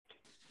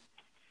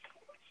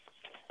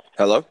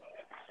Hello?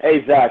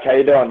 Hey Zach, how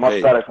you doing? Much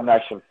Hey. better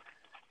connection.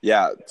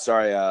 Yeah,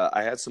 sorry.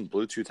 I had some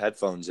Bluetooth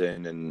headphones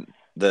in, and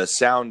the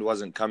sound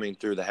wasn't coming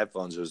through the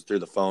headphones. It was through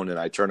the phone, and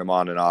I turned them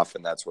on and off,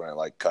 and that's when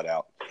it cut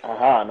out.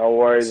 No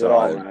worries at So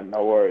all, I man.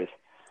 No worries.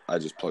 I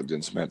just plugged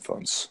in some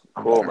headphones.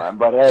 Cool, Better. man.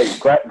 But hey,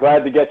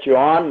 glad to get you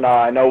on.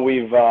 I know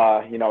we've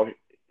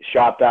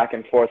shot back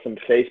and forth some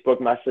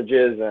Facebook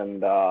messages,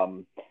 and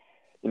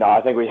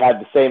I think we had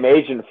the same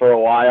agent for a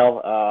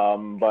while.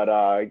 But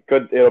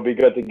good. It'll be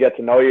good to get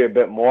to know you a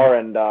bit more,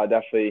 and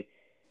definitely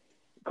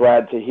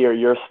glad to hear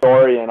your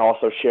story and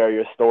also share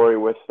your story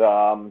with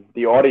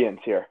the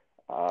audience here.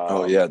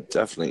 Oh yeah,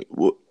 definitely.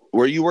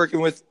 Were you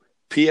working with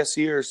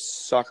PSE or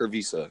Soccer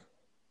Visa?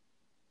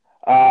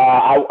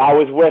 I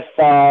was with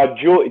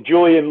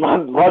Julian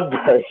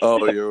Lundberg.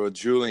 Oh, you're with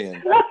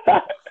Julian.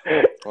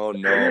 Oh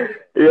no.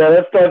 Yeah,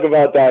 let's talk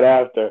about that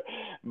after.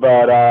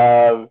 But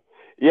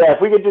yeah,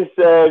 if we could just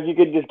if you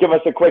could just give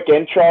us a quick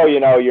intro,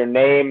 your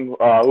name,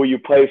 who you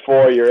play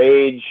for, your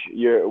age,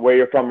 where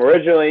you're from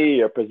originally,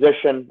 your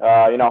position,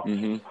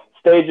 hmm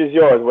stage is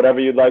yours. Whatever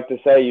you'd like to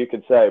say, you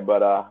could say.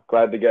 But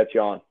glad to get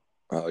you on.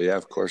 Oh yeah,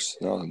 of course.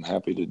 No, I'm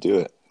happy to do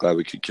it. Glad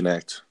we could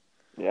connect.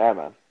 Yeah,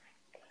 man.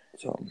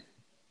 So,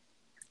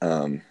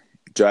 um,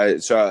 do I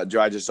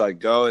just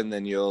go and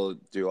then you'll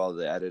do all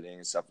the editing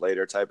and stuff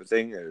later type of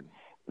thing, or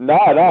No,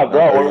 or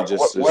bro. you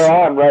just We're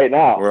on right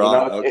now. we're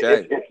on?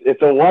 Okay,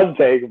 It's a one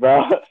take,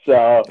 bro.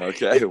 So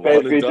okay, it's one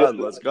and basically just done.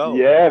 Let's go.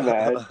 yeah,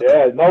 man.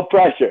 Yeah, no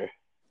pressure.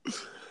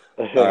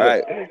 All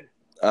right.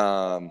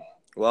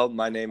 Well,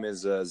 my name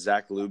is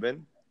Zach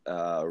Lubin.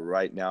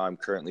 Right now, I'm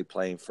currently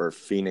playing for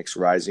Phoenix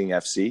Rising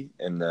FC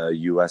in the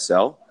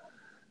USL.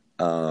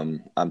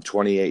 I'm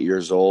 28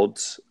 years old.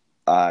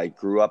 I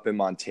grew up in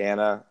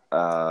Montana.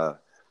 I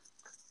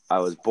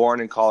was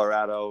born in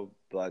Colorado,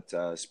 but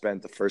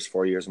spent the first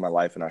 4 years of my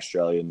life in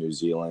Australia and New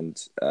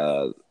Zealand.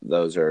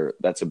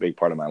 That's a big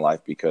part of my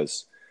life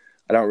because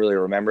I don't really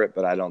remember it,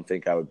 but I don't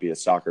think I would be a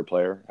soccer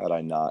player had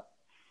I not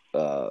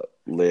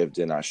lived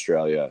in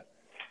Australia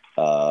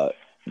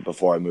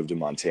before I moved to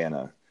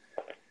Montana.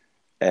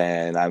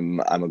 And I'm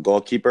a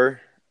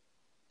goalkeeper,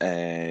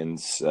 and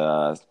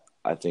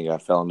I think I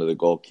fell into the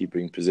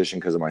goalkeeping position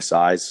because of my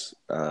size.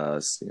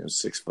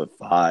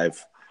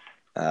 6'5",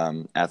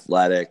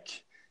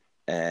 athletic,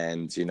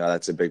 and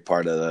that's a big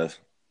part of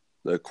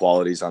the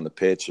qualities on the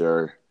pitch.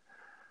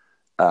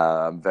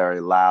 I'm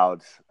very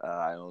loud.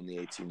 I own the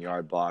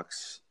 18-yard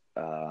box.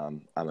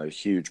 I'm a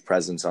huge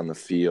presence on the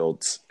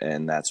field,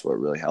 and that's what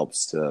really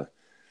helps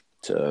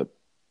to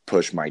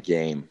push my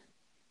game.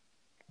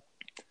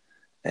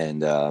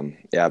 And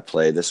I've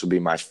played. This will be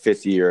my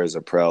 5th year as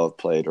a pro. I've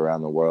played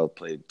around the world.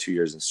 Played 2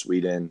 years in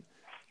Sweden.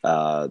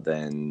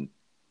 Then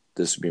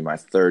this will be my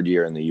 3rd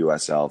year in the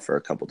USL for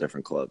a couple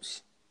different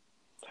clubs.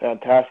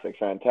 Fantastic.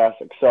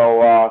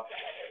 So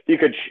you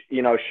could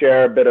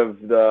share a bit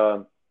of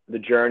the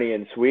journey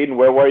in Sweden.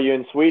 Where were you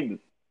in Sweden?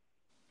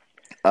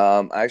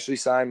 I actually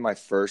signed my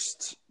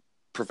first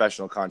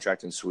professional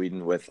contract in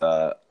Sweden with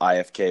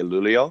IFK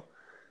Luleå.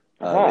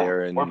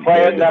 We're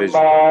playing them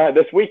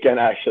this weekend,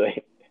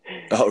 actually.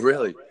 Oh,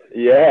 really?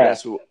 Yeah.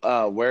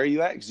 Where are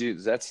you at?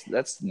 'Cause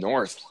that's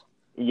north.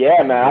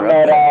 Yeah, man.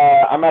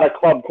 I'm at a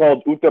club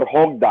called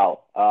Uterhogdal.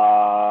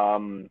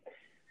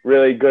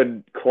 Really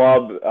good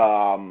club.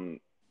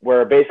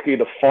 We're basically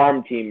the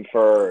farm team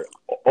for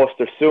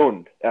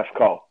Östersund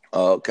FK.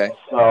 Oh, okay.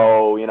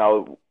 So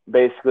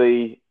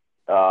basically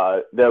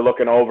they're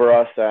looking over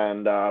us,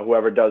 and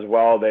whoever does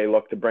well, they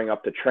look to bring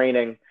up to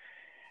training.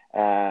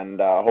 And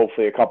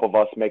hopefully a couple of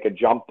us make a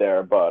jump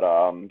there, but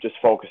just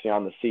focusing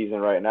on the season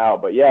right now.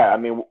 But yeah, I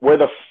mean, we're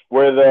the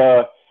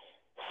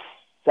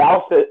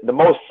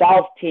most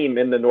south team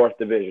in the North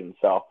Division,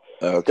 so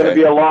it's going to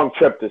be a long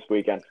trip this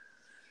weekend.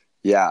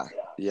 Yeah.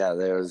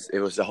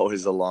 It was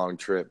always a long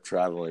trip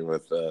traveling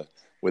with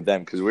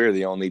them because we were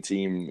the only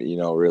team,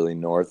 really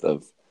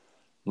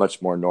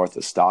much more north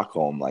of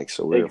Stockholm.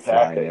 So we were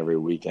flying every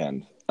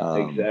weekend.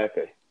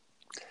 Exactly.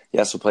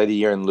 Yeah, so played a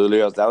year in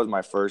Luleå. That was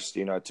my first,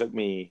 it took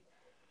me,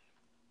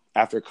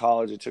 after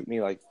college, it took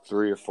me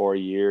 3 or 4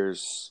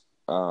 years,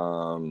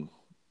 3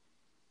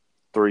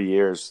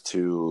 years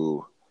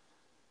to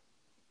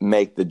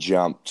make the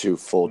jump to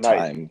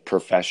full-time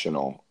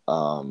professional.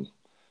 So,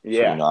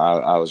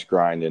 I was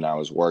grinding. I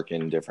was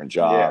working different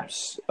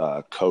jobs,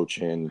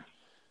 coaching,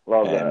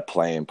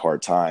 playing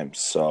part-time.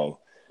 So,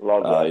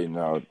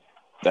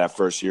 that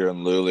first year in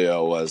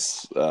Luleå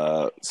was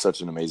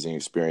such an amazing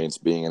experience,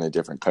 being in a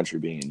different country,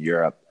 being in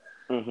Europe,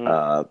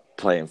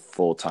 playing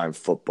full-time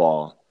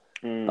football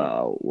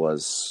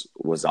was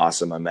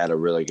awesome. I met a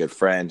really good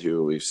friend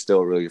who we're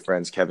still really good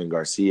friends, Kevin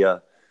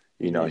Garcia.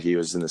 He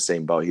was in the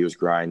same boat. He was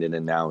grinding,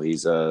 and now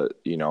he's a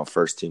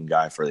first-team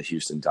guy for the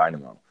Houston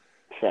Dynamo.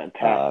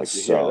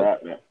 Fantastic to hear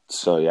that, man.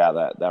 So, yeah,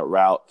 that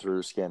route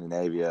through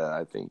Scandinavia,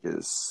 I think,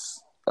 is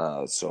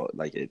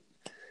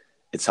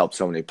it's helped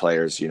so many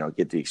players,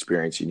 get the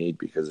experience you need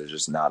because there's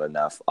just not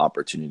enough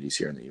opportunities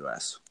here in the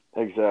U.S.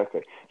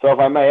 Exactly. So if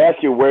I may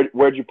ask you,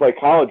 where'd you play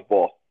college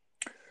ball?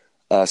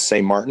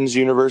 St. Martin's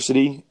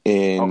University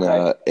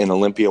Okay. in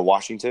Olympia,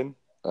 Washington,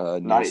 near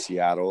Nice.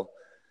 Seattle.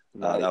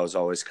 Nice. That was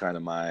always kind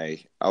of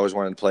I always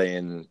wanted to play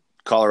in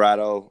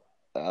Colorado,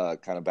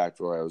 kind of back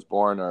to where I was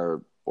born,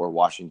 or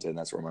Washington.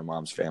 That's where my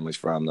mom's family's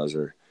from. Those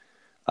are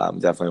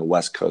definitely a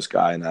West Coast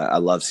guy, and I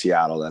love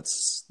Seattle.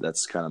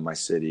 That's kind of my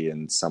city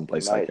and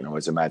someplace I Nice. can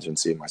always imagine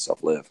seeing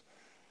myself live.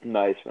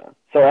 Nice, man.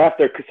 So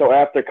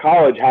after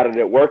college, how did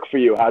it work for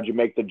you? How'd you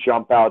make the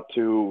jump out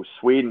to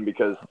Sweden?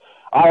 Because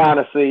I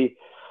honestly,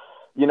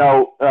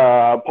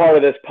 part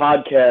of this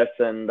podcast,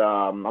 and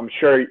I'm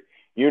sure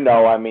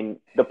I mean,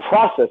 the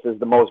process is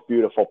the most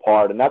beautiful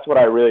part, and that's what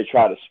I really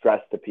try to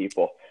stress to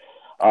people.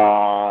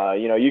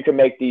 You can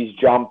make these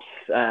jumps,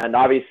 and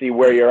obviously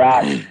where you're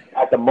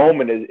at the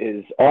moment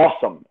is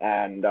awesome,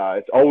 and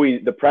it's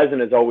always the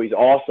present is always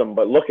awesome.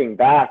 But looking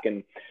back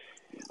and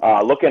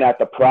looking at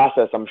the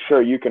process, I'm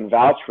sure you can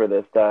vouch for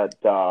this, that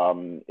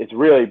it's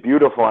really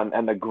beautiful,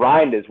 and the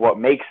grind is what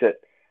makes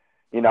it,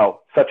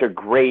 such a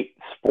great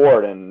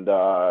sport and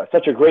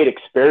such a great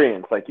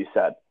experience, like you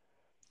said.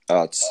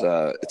 Oh,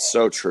 it's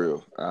so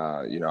true.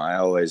 I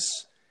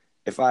always,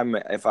 if I'm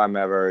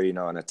ever, in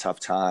a tough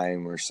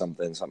time or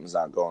something's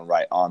not going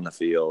right on the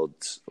field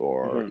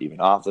or Mm-hmm. even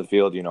off the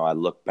field, I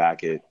look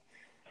back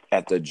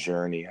at the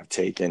journey I've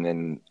taken,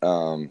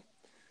 and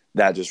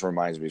that just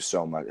reminds me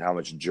so much how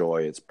much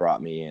joy it's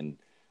brought me,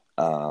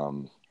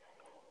 um,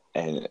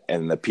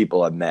 and the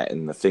people I've met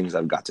and the things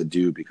I've got to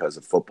do because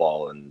of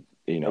football, and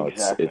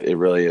Exactly. it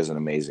really is an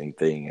amazing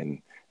thing,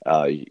 and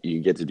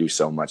you get to do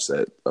so much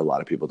that a lot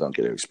of people don't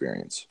get to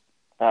experience.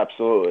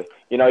 Absolutely.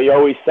 You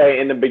always say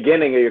in the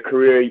beginning of your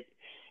career,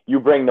 you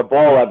bring the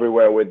ball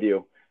everywhere with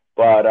you.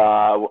 But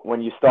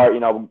when you start,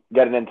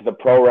 getting into the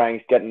pro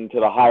ranks, getting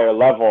into the higher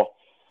level,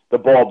 the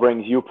ball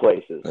brings you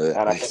places. And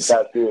I think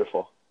that's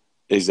beautiful.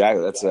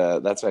 Exactly.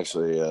 That's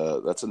actually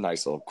that's a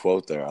nice little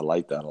quote there. I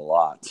like that a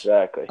lot.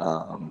 Exactly.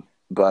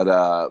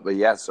 But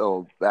yeah.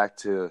 So back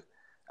to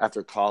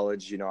after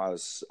college,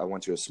 I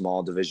went to a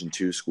small Division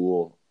II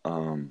school.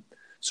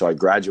 So I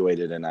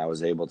graduated and I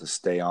was able to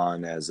stay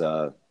on as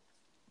a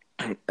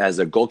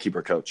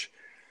goalkeeper coach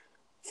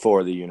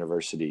for the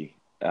university.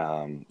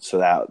 So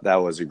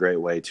that was a great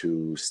way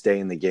to stay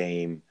in the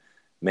game,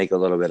 make a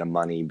little bit of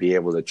money, be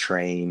able to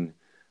train.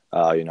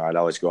 I'd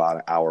always go out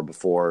an hour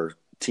before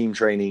team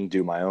training,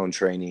 do my own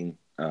training,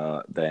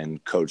 then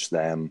coach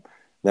them.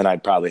 Then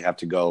I'd probably have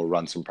to go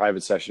run some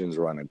private sessions,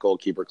 run a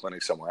goalkeeper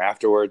clinic somewhere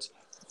afterwards.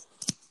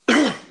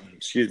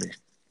 Excuse me.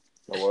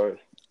 No worries.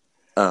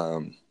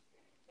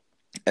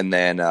 And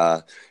then,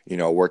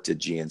 worked at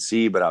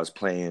GNC, but I was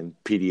playing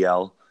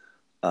PDL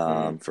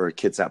for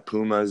Kitsap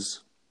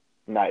Pumas.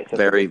 Nice. That's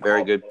Very,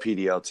 very good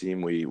PDL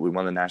team. We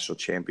won the national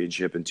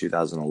championship in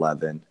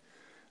 2011.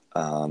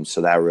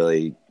 So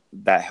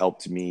that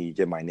helped me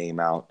get my name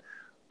out.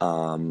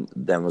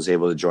 Then was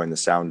able to join the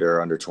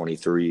Sounder under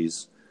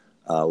 23s.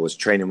 Was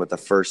training with the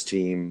first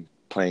team,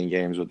 playing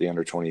games with the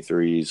under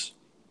 23s.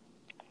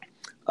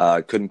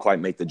 Couldn't quite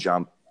make the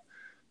jump.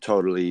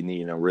 Totally,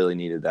 really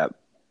needed that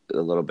a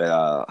little bit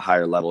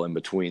higher level in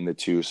between the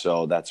two.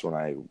 So that's when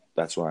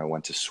I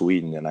went to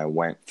Sweden, and I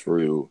went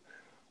through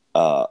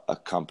a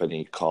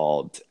company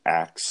called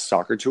Axe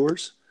Soccer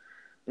Tours.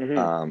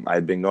 Mm-hmm. I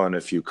had been going to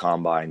a few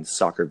combines.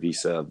 Soccer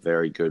Visa,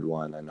 very good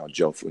one. I know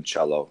Joe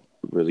Funcello,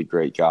 really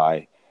great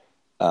guy.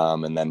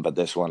 But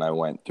this one I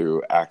went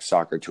through Axe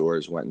Soccer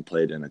Tours, went and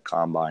played in a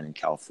combine in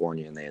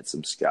California, and they had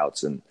some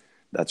scouts, and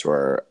that's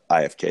where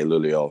IFK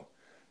Luleå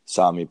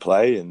saw me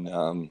play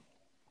and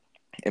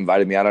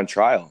invited me out on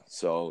trial.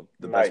 So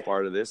the best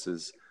part of this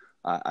is,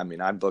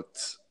 I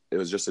booked. It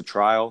was just a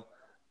trial,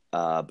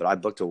 but I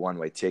booked a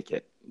one-way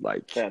ticket.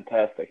 Like,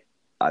 Fantastic.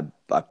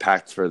 I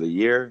packed for the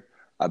year.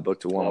 I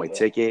booked a one-way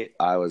ticket.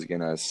 I was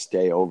gonna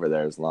stay over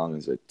there as long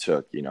as it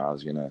took. I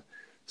was gonna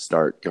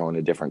start going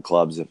to different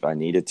clubs if I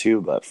needed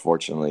to, but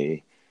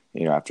fortunately,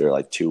 after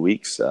like 2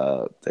 weeks,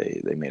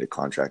 they made a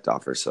contract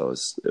offer. So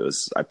it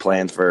was I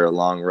planned for a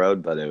long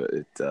road, but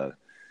it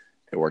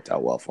worked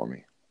out well for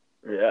me.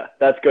 Yeah,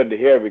 that's good to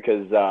hear,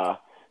 because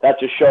that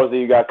just shows that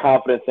you got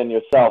confidence in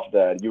yourself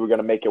that you were going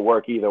to make it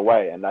work either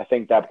way. And I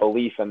think that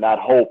belief and that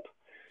hope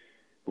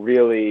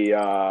really is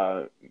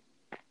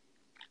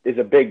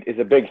a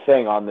big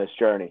thing on this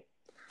journey.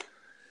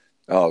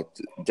 Oh,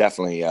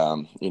 definitely.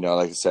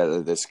 Like I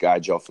said, this guy,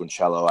 Joe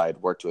Funcello, I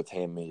had worked with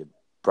him. He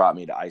brought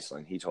me to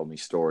Iceland. He told me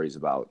stories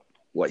about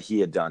what he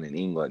had done in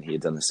England. He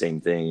had done the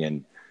same thing.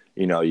 And,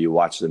 you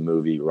watch the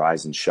movie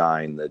Rise and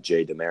Shine, the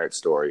Jay Demerit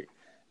story.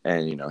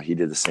 And, he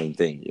did the same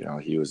thing.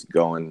 He was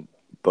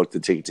booked the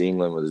ticket to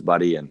England with his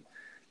buddy and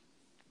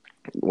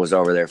was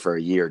over there for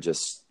a year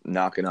just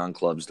knocking on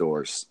clubs'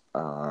 doors.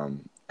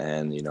 And,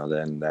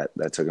 then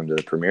that took him to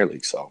the Premier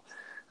League. So,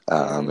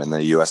 and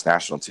the U.S.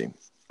 national team.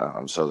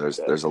 So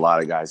there's a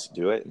lot of guys who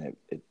do it, and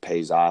it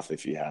pays off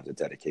if you have the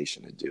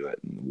dedication to do it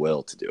and the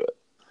will to do it.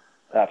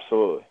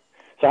 Absolutely.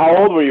 So how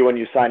old were you when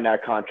you signed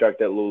that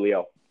contract at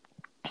Luleå?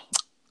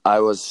 I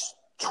was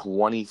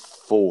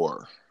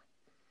 24.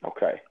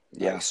 Okay.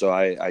 Yeah, so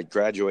I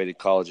graduated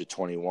college at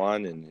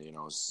 21, and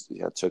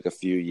it took a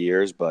few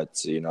years, but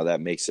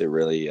that makes it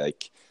really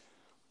like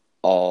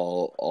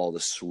all the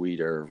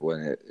sweeter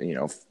when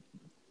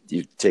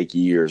you take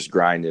years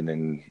grinding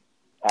and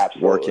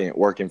Absolutely.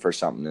 working for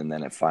something, and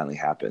then it finally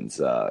happens.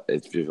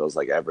 It feels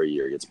like every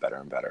year gets better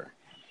and better.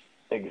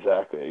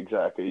 Exactly,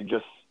 exactly.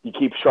 You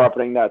keep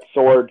sharpening that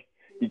sword.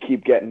 You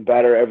keep getting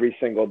better every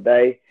single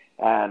day.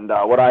 And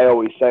what I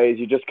always say is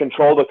you just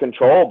control the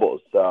controllables,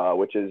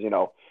 which is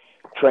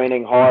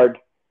training hard,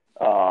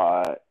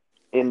 uh,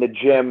 in the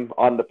gym,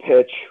 on the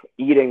pitch,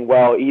 eating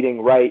well,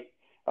 eating right,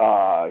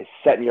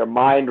 setting your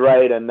mind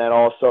right, and then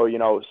also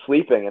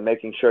sleeping and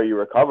making sure you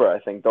recover. I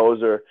think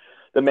those are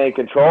the main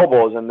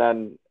controllables, and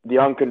then the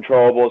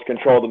uncontrollables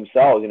control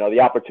themselves. The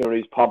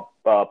opportunities pop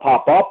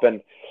up,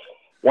 and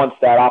once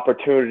that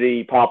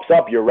opportunity pops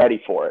up, you're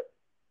ready for it.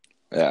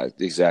 Yeah,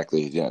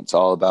 exactly. Yeah, it's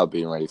all about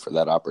being ready for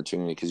that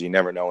opportunity because you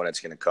never know when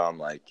it's going to come.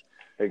 Like,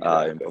 and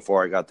Exactly.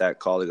 before I got that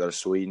call to go to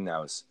Sweden, I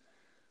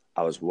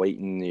was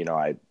waiting.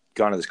 I'd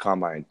gone to this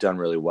combine, I'd done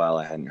really well.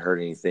 I hadn't heard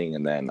anything,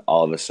 and then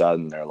all of a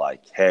sudden they're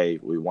like, "Hey,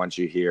 we want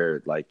you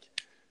here. Like,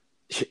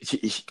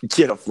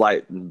 get a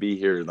flight and be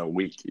here in a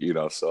week."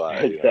 So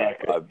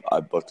Exactly. I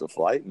booked a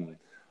flight and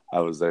I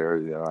was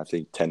there. I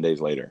think 10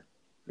 days later.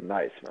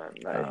 Nice, man.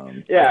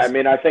 Nice. Yeah, I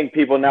mean, So I think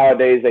people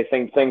nowadays they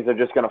think things are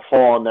just going to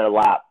fall in their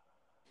lap,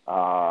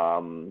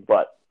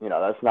 but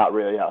that's not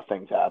really how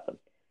things happen.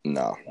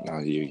 no,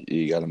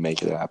 you got to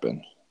make it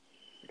happen.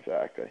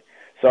 Exactly.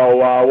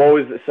 So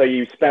so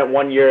you spent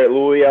 1 year at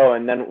Louisville,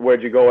 and then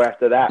where'd you go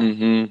after that?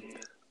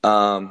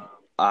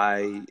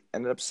 I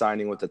ended up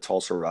signing with the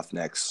Tulsa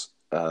Roughnecks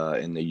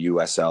in the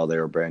USL. They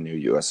were a brand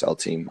new USL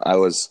team. I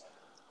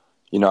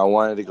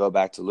wanted to go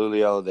back to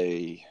Louisville.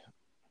 They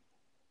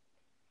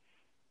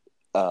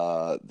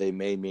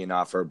made me an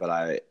offer, but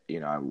I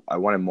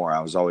wanted more. I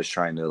was always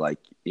trying to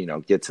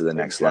get to the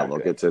next level,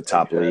 Exactly. get to the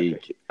top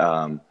league.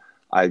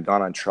 I had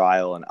gone on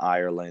trial in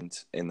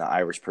Ireland in the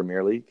Irish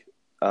Premier League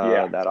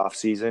that off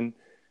season,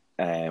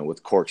 and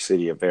with Cork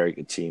City, a very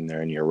good team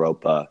there in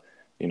Europa.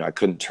 I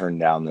couldn't turn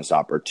down this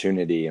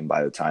opportunity, and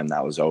by the time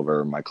that was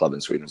over, my club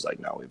in Sweden was like,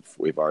 "No,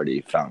 we've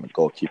already found a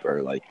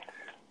goalkeeper."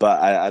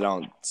 But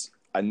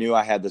I knew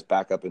I had this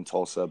backup in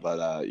Tulsa,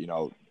 but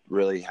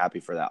really happy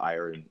for that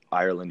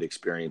Ireland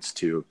experience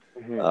too.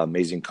 Hmm.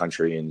 Amazing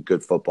country and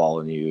good football,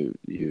 and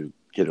you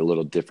get a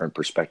little different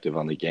perspective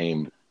on the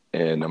game,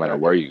 and no matter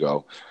where you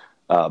go.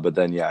 But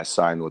then, I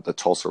signed with the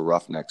Tulsa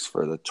Roughnecks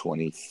for the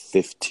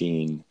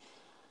 2015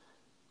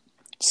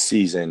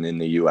 season in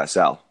the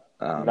USL,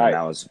 and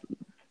Nice.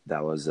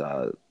 that was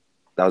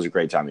a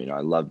great time. I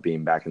love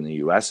being back in the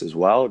US as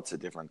well. It's a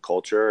different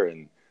culture,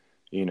 and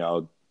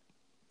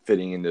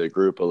fitting into the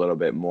group a little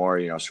bit more.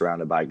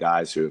 Surrounded by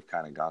guys who have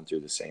kind of gone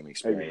through the same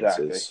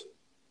experiences.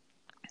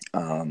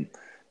 Exactly.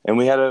 And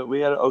we had an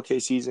okay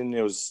season.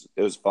 It was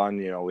fun.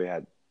 We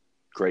had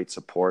great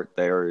support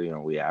there.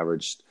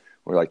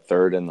 We're like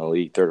third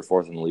or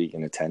fourth in the league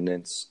in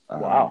attendance.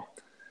 Wow.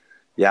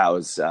 Yeah, it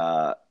was.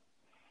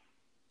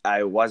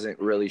 I wasn't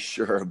really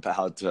sure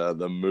about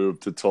the move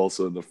to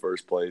Tulsa in the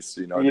first place.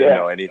 Didn't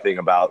know anything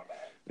about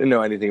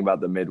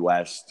the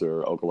Midwest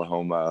or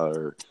Oklahoma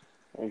or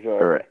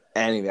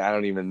anything. I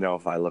don't even know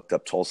if I looked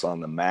up Tulsa on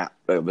the map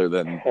other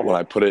than when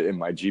I put it in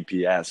my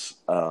GPS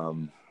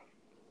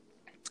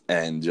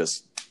and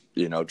just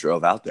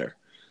drove out there.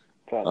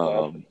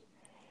 Fantastic.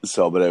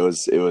 But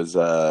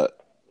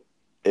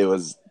it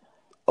was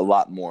a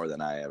lot more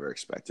than I ever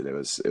expected. It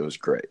was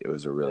great. It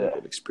was a really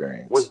good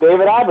experience. Was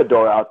David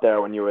Abador out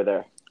there when you were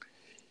there?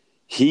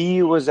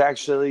 He was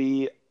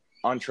actually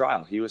on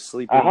trial. He was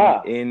sleeping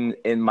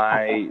in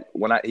my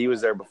he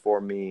was there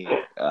before me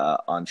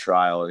on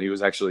trial, and he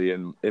was actually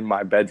in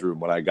my bedroom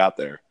when I got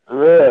there.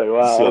 Really?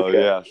 Wow. So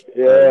okay.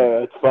 Yeah,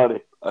 that's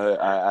funny.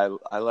 I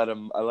let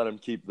him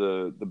keep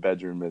the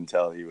bedroom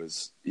until he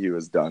was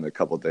done. A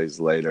couple of days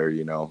later,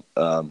 we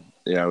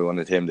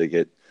wanted him to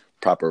get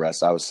proper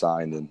rest. I was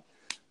signed, and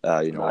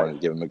nice. wanted to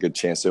give him a good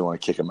chance. Didn't want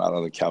to kick him out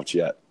on the couch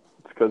yet.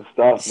 It's good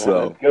stuff, man.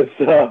 So, good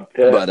stuff.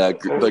 Yeah.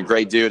 But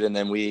great dude. And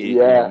then me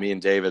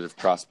and David have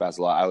crossed paths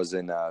a lot. I was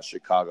in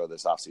Chicago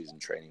this offseason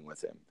training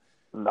with him.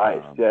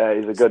 Nice. Yeah,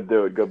 he's a good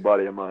dude. Good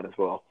buddy of mine as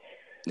well.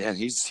 Yeah,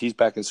 he's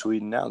back in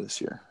Sweden now this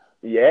year.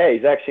 Yeah,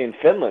 he's actually in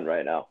Finland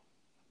right now.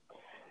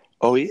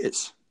 Oh, he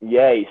is?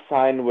 Yeah, he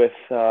signed with,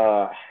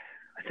 I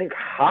think,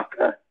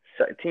 Haka,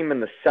 team in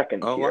the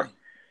second tier. Wow.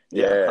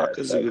 Yeah,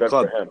 Haka's a good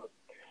club. For him.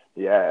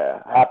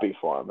 Yeah, happy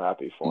for him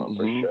Mm-hmm.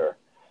 for sure.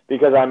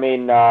 Because, I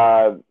mean,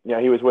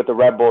 he was with the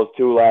Red Bulls,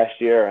 too, last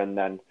year, and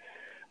then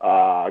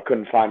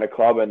couldn't find a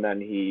club, and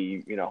then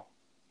he,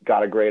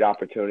 got a great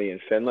opportunity in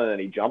Finland, and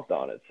he jumped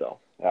on it, so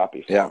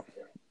happy for him.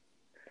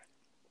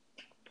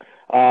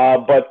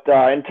 But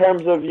in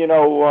terms of,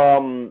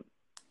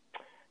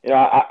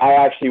 I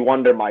actually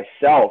wonder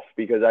myself,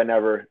 because I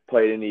never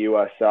played in the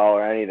USL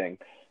or anything.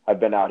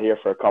 I've been out here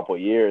for a couple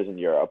of years in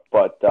Europe.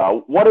 But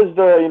what is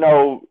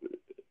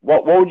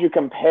what would you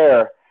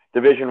compare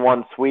Division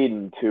I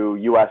Sweden to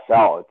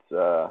USL?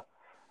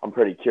 I'm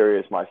pretty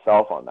curious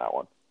myself on that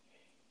one.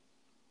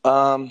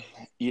 Um,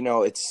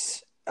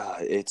 it's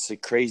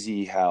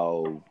crazy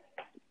how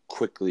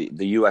quickly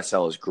the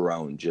USL has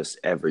grown. Just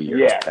every year,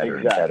 it's Yeah, better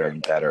and better exactly.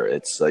 and better.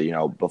 It's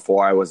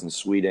before I was in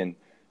Sweden,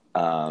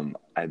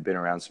 I'd been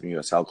around some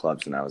USL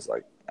clubs, and I was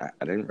like,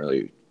 I didn't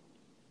really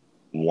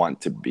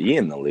want to be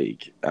in the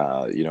league.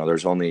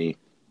 There's only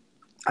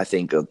I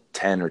think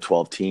 10 or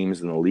 12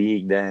 teams in the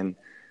league then,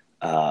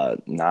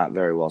 not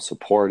very well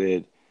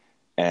supported,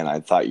 and I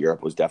thought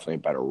Europe was definitely a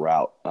better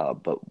route.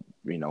 But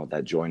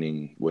that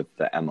joining with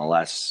the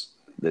MLS,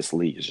 this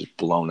league is just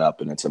blown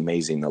up, and it's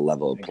amazing the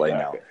level of play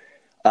now. Exactly.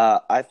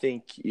 I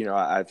think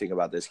I think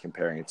about this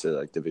comparing it to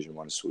like Division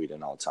One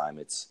Sweden all the time.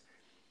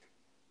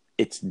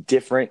 It's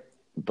different,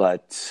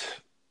 but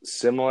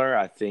similar.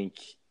 I think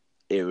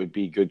it would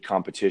be good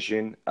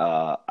competition.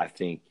 I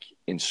think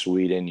in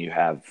Sweden you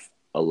have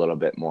a little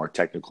bit more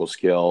technical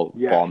skill,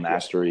 Yes, ball yes,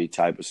 mastery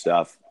type of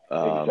stuff.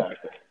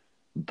 exactly.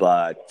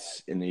 But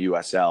in the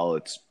USL,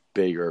 it's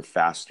bigger,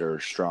 faster,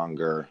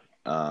 stronger.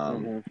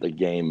 Hmm. The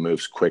game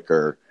moves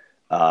quicker.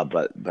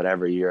 But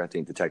every year, I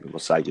think the technical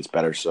side gets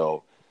better.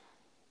 So,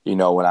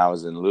 when I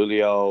was in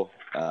Luleå,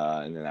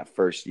 and then that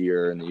first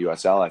year in the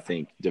USL, I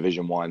think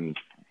Division One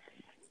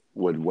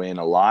would win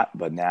a lot.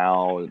 But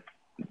now,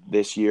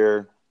 this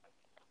year,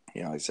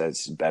 like I said,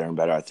 it's better and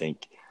better. I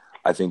think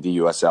the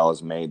USL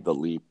has made the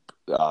leap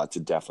to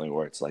definitely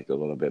where it's like a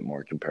little bit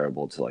more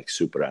comparable to like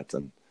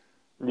Superettan,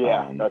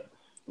 Yeah, that's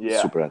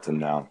yeah, Superettan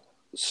now.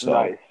 So,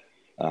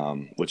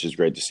 nice. which is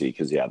great to see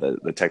because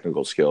the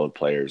technical skilled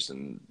players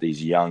and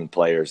these young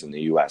players in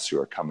the U.S. who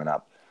are coming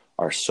up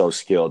are so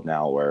skilled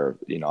now. Where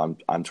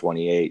I'm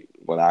 28.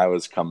 When I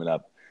was coming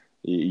up,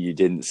 you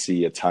didn't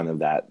see a ton of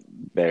that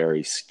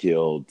very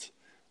skilled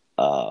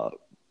uh,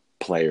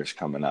 players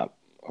coming up.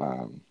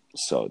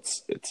 So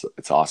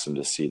it's awesome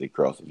to see the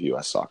growth of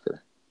U.S.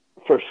 soccer.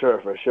 For sure,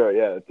 for sure.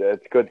 Yeah,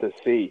 it's good to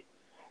see.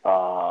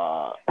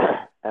 Uh,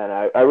 and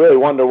I really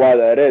wonder why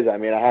that is. I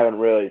mean, I haven't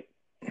really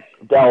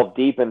delved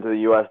deep into the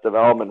U.S.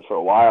 development for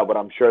a while, but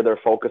I'm sure they're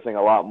focusing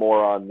a lot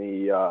more on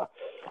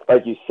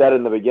like you said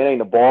in the beginning,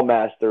 the ball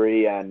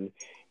mastery and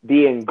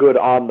being good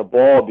on the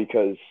ball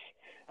because,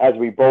 as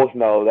we both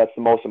know, that's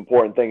the most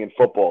important thing in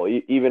football.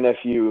 Even if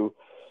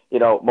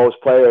most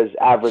players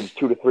average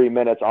 2 to 3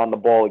 minutes on the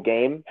ball a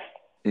game,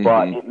 but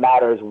Mm-hmm. it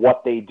matters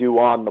what they do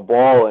on the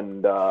ball,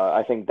 and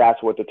I think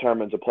that's what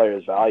determines a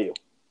player's value.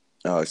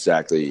 Oh,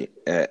 exactly.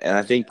 And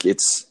I think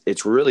it's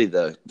really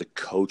the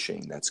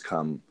coaching that's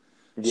come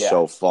Yeah,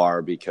 so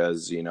far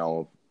because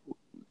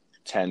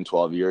 10,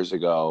 12 years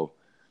ago,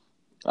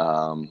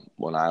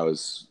 when I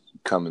was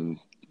coming,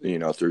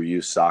 through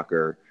youth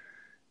soccer,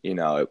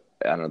 I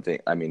don't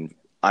think, I mean,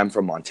 I'm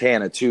from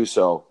Montana too,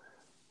 so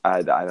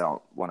I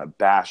don't want to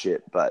bash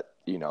it, but,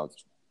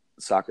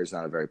 soccer is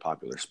not a very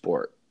popular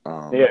sport. yeah,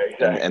 And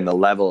exactly, the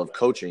level of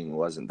coaching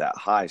wasn't that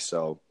high.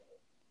 So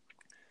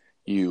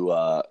you,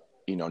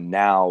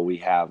 now we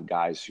have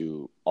guys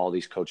who all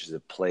these coaches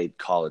have played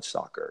college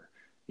soccer,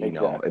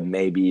 exactly. and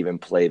maybe even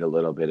played a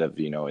little bit of,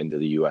 into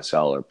the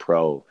USL or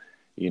pro,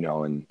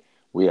 and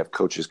we have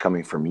coaches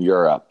coming from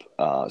Europe.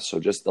 So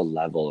just the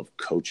level of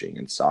coaching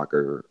and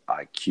soccer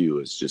IQ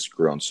has just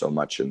grown so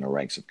much in the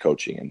ranks of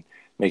coaching and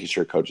making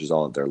sure coaches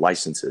all have their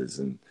licenses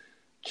and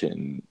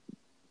can,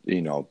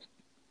 you know,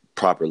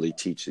 properly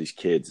teach these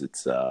kids.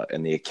 It's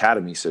and the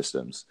academy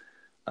systems.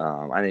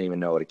 I didn't even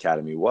know what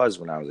academy was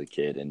when I was a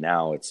kid, and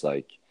now it's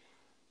like,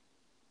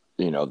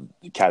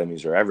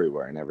 academies are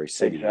everywhere in every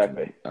city, and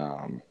Exactly.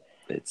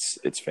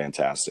 it's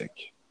fantastic.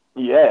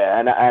 Yeah,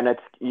 and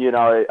it's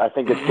I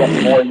think it's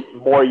getting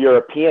more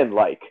European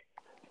like,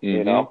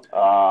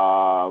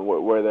 Mm-hmm.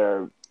 where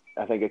they're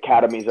I think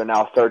academies are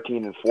now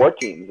 13 and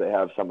 14s. They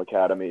have some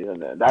academies,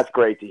 and that's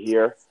great to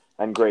hear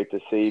and great to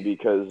see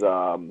because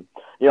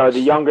the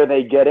younger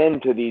they get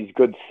into these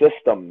good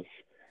systems,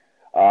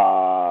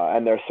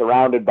 and they're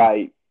surrounded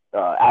by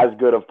as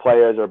good of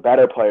players or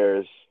better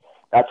players,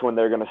 that's when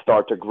they're going to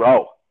start to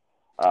grow.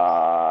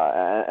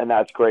 And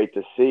that's great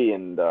to see.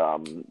 And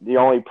the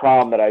only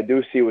problem that I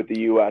do see with the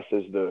U.S.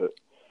 is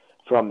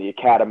from the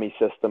academy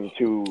system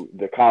to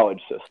the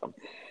college system.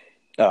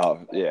 Oh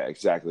yeah,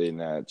 exactly.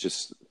 And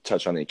just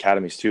touch on the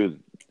academies too.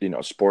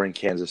 Sporting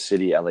Kansas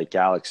City, LA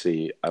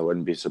Galaxy. I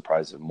wouldn't be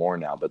surprised if more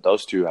now, but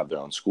those two have their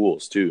own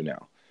schools too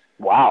now.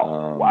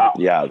 Wow, wow,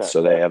 Yeah,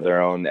 so they have fantastic.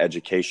 their own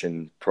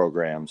education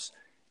programs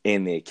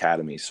in the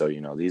academy. So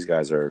these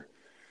guys are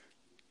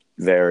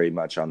very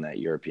much on that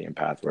European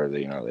path where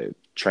they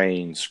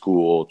train,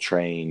 school,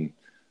 train,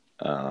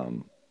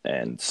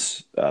 and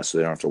so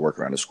they don't have to work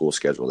around a school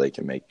schedule. They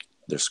can make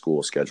their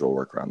school schedule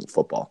work around the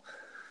football.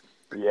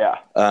 Yeah,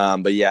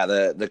 But yeah,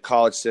 the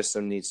college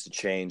system needs to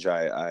change.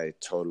 I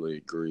totally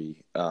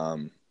agree.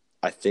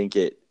 I think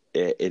it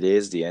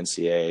is the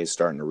NCAA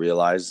starting to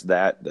realize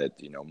that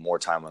more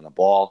time on the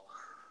ball,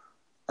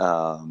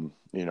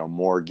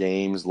 more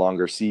games,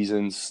 longer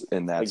seasons,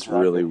 and that's exactly.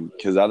 really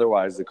because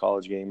otherwise the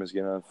college game is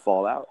going to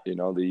fall out. The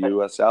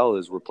USL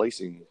is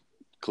replacing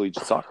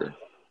collegiate soccer.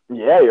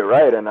 Yeah, you're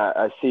right. And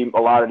I see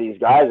a lot of these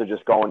guys are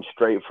just going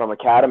straight from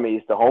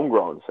academies to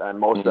homegrowns, and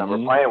most of them are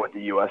Mm-hmm. playing with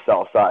the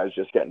USL sides,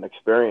 just getting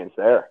experience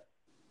there.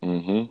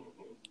 Mm-hmm.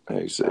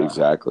 Yeah.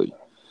 Exactly.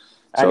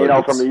 And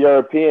So from a it's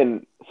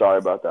European, sorry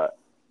about that.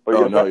 What are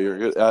you oh gonna no, say? you're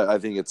good. I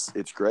think it's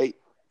great.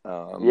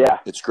 Yeah,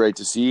 It's great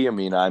to see. I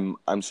mean,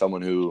 I'm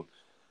someone who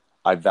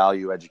I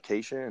value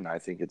education, and I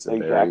think it's a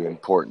very exactly.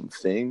 important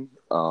thing.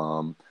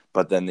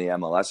 But then the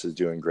MLS is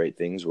doing great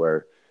things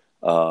where,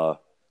 uh,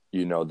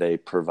 they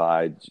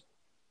provide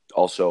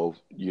also,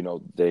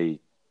 they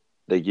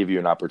give you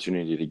an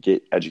opportunity to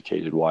get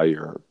educated while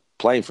you're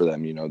playing for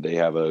them. They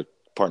have a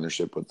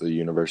partnership with the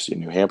University of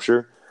New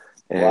Hampshire,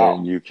 Wow.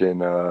 and you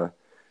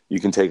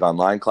can take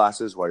online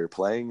classes while you're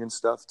playing and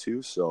stuff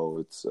too. So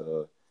it's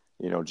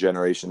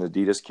Generation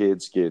Adidas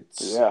kids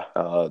gets Yeah.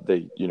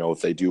 they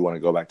if they do want to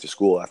go back to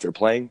school after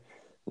playing,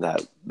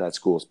 that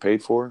school is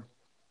paid for.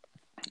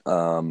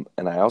 And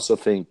I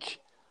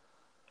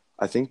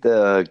think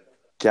the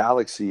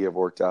Galaxy have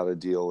worked out a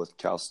deal with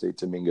Cal State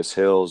Dominguez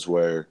Hills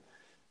where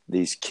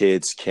these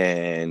kids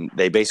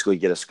they basically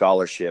get a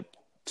scholarship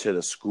to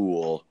the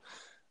school,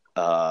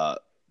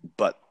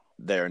 but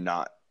they're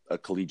not a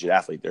collegiate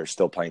athlete. They're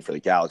still playing for the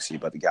Galaxy,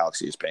 but the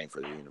Galaxy is paying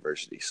for the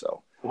university.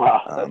 So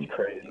Wow, that's um,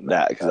 crazy, man.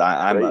 that because That's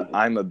I'm a crazy.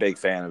 I'm a big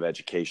fan of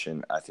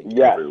education. I think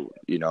Yes.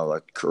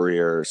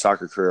 a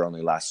soccer career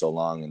only lasts so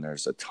long, and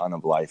there's a ton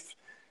of life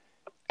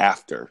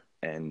after.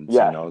 And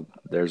Yes.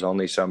 there's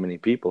only so many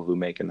people who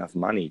make enough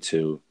money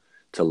to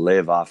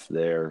live off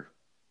their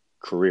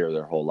career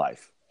their whole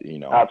life.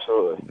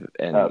 Absolutely.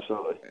 And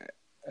Absolutely.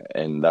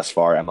 thus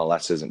far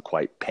MLS isn't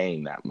quite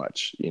paying that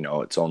much.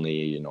 It's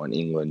only in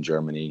England,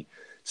 Germany,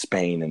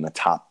 Spain, in the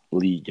top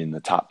league and the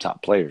top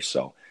players.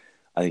 So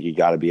I think you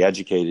got to be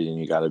educated and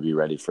you got to be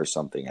ready for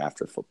something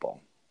after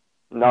football.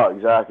 No,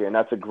 exactly, and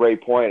that's a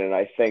great point. And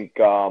I think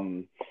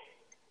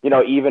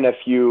even if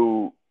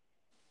you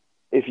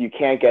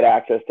can't get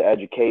access to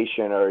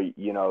education, or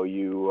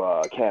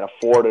you can't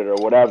afford it or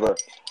whatever,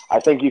 I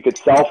think you could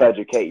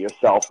self-educate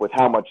yourself with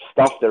how much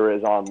stuff there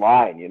is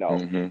online.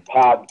 Mm-hmm.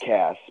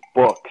 Podcasts,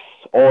 books,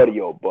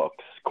 audio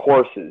books,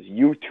 courses,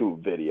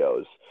 YouTube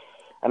videos,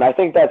 and I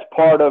think that's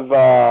part of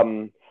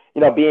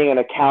being an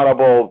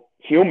accountable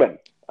human,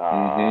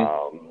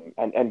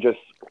 Mm-hmm. and just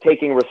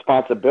taking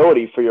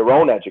responsibility for your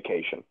own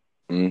education.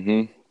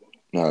 Mm-hmm.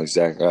 No,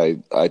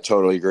 exactly. I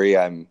totally agree.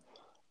 I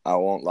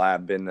won't lie.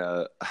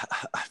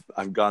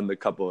 I've gone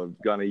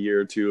a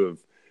year or two of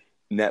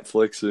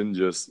Netflix and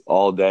just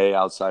all day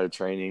outside of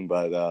training,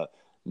 but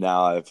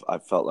now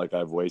I've felt like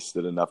I've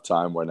wasted enough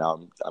time where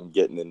now I'm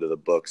getting into the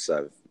books.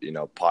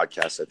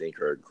 Podcasts I think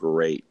are a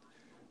great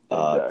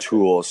Exactly.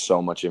 tool.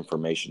 So much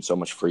information, so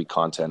much free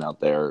content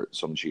out there,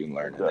 so much you can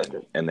learn,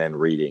 Exactly. and then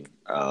reading.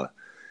 And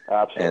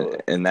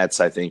Absolutely. that's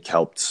I think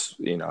helped.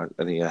 I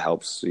think it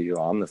helps you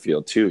on the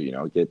field too.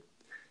 Get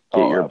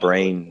Oh, your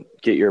absolutely.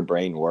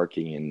 brain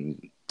working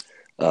in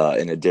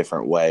a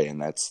different way, and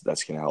that's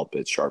going to help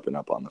it sharpen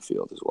up on the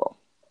field as well.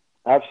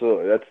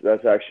 Absolutely.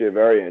 That's actually a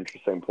very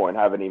interesting point.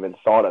 Haven't even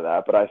thought of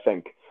that, but I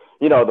think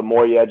the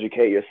more you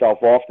educate yourself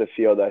off the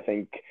field, I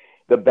think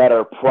the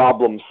better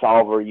problem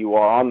solver you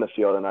are on the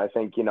field. And I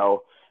think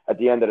at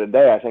the end of the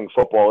day, I think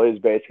football is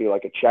basically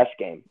like a chess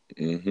game.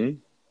 Mm-hmm.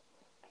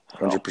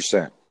 So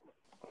 100%.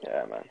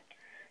 yeah, man.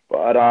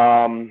 But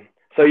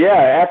so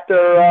yeah,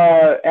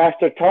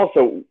 after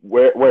Tulsa,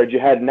 where'd you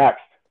head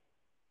next?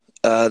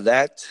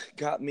 That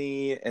got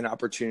me an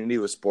opportunity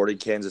with Sporting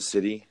Kansas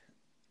City.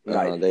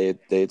 Nice.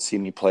 They had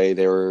seen me play.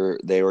 They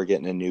were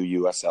getting a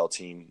new USL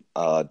team,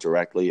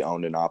 directly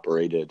owned and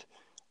operated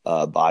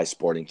by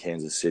Sporting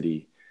Kansas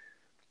City.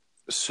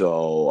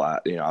 So I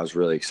was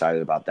really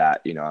excited about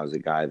that. I was a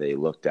guy they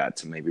looked at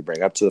to maybe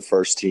bring up to the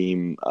first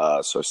team.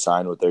 So I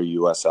signed with their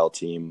USL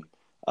team.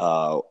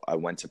 I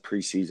went to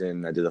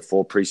preseason. I did a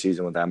full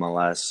preseason with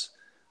MLS.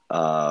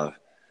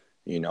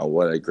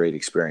 What a great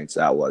experience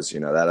that was.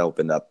 That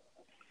opened up.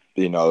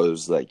 It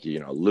was like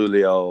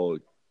Lulio,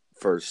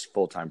 first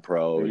full-time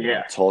pro.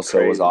 Yeah, Tulsa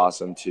was crazy.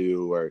 awesome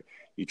too, where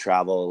you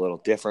travel a little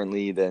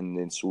differently than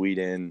in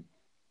Sweden.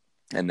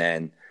 And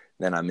then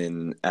I'm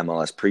in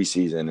MLS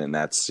preseason, and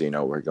that's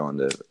we're going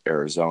to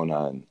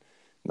Arizona and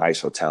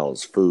nice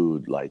hotels,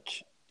 food, like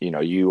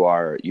you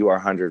are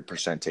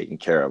 100% taken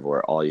care of,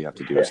 where all you have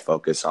to do is Yeah,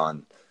 focus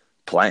on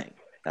playing.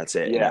 That's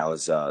it. And yeah,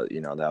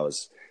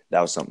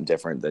 that was something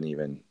different than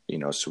even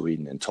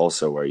Sweden and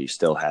Tulsa, where you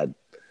still had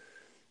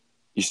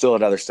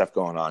other stuff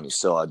going on. You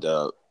still had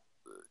to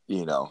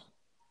you know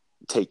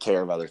take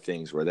care of other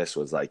things, where this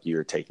was like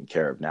you're taken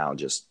care of now,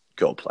 just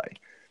go play.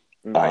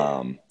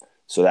 nice.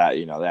 So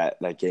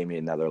that gave me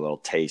another little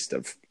taste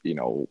of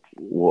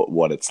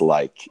what it's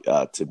like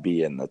to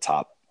be in the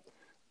top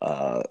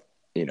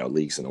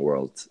leagues in the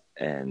world.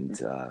 And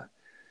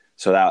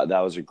so that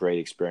was a great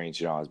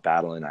experience. I was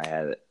battling. I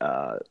had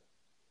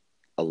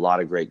a lot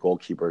of great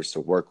goalkeepers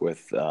to work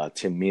with: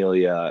 Tim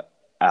Melia,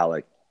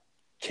 Alec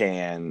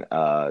Can,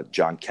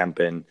 John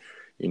Kempen.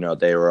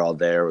 They were all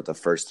there with the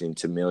first team.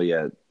 Tim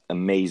Melia,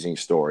 amazing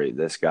story.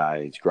 This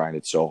guy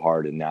grinded so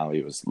hard, and now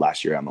he was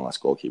last year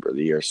MLS goalkeeper of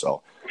the year.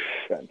 So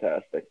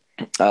fantastic.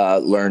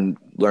 Learned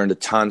a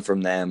ton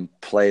from them.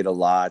 Played a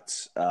lot.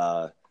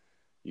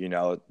 You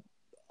know,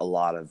 a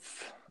lot of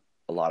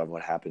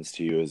what happens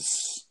to you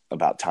is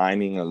about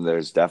timing, and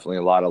there's definitely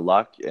a lot of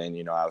luck. And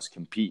you know, I was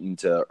competing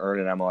to earn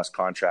an MLS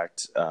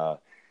contract,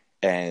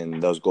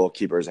 and those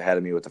goalkeepers ahead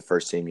of me with the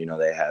first team, you know,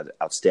 they had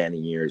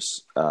outstanding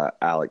years.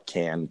 Alec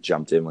Can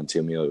jumped in when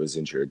Tim Mueller was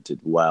injured, did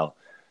well,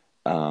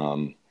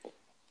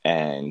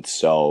 and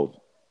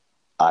so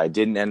I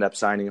didn't end up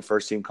signing a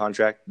first team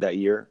contract that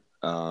year.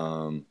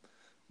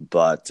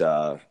 But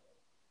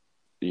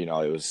you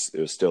know, it was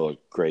still a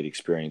great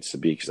experience to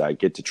be, because I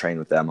get to train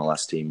with the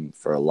MLS team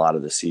for a lot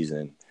of the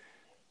season,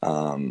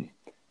 and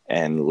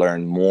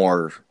learn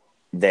more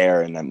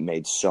there, and I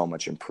made so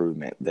much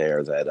improvement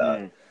there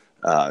that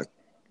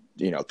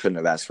you know, couldn't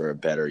have asked for a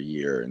better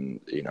year. And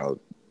you know,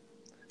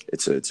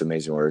 it's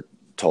amazing. We're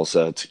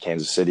Tulsa to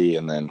Kansas City,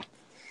 and then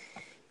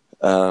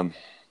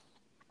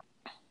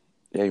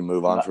yeah, you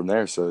move on from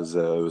there. So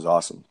it was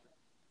awesome.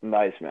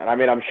 Nice, man. I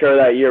mean, I'm sure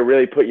that year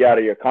really put you out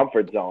of your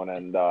comfort zone,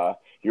 and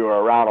you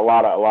were around a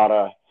lot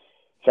of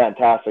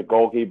fantastic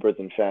goalkeepers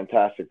and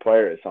fantastic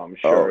players. So I'm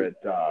sure it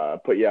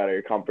put you out of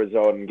your comfort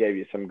zone and gave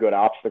you some good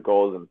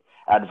obstacles and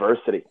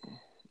adversity.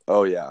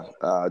 Oh yeah,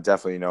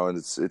 definitely. You know, and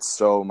it's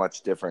so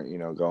much different. You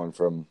know, going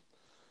from,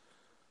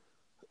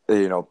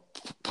 you know,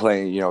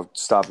 playing, you know,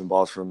 stopping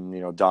balls from,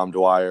 you know, Dom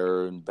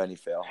Dwyer and Benny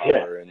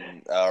Feilhaber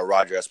and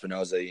Roger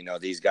Espinoza. You know,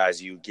 these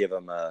guys, you give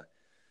them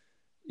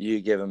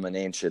an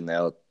inch and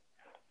they'll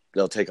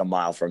take a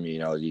mile from you. You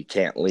know, you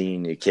can't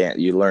lean,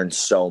 you learn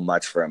so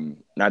much from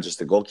not just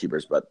the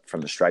goalkeepers, but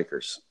from the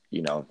strikers.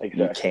 You know,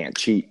 You can't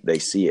cheat. They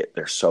see it.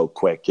 They're so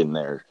quick, and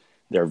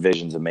their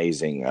vision's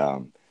amazing.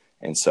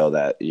 And so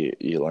that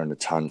you learn a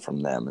ton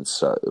from them. And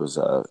so it was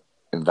a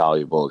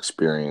invaluable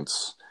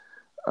experience.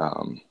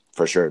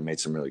 For sure. It made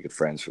some really good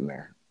friends from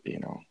there, you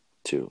know,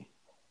 too.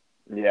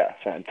 Yeah.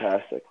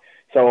 Fantastic.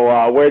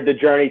 So where'd the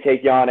journey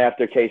take you on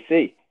after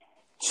KC?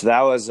 So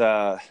that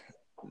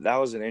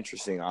was an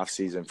interesting off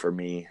season for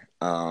me.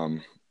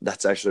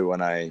 That's actually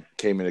when I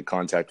came into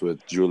contact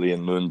with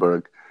Julian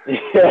Lundberg.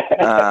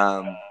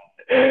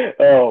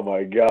 Oh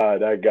my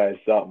God, that guy's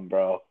something,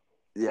 bro.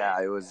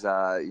 Yeah, it was.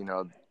 You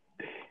know,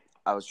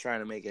 I was trying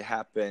to make it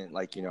happen.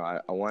 Like, you know,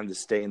 I wanted to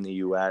stay in the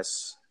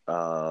U.S.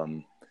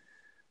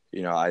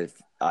 You know,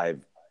 I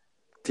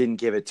didn't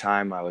give it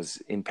time. I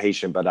was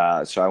impatient,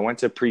 but so I went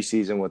to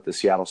preseason with the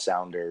Seattle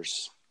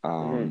Sounders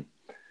to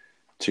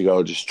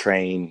go just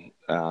train.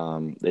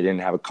 They didn't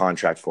have a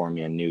contract for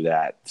me. I knew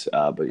that,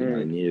 but you know,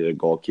 they needed a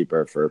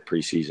goalkeeper for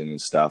preseason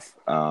and stuff.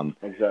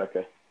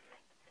 Exactly.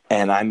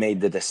 And I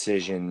made the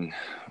decision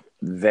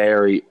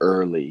very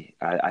early.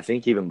 I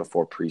think even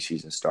before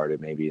preseason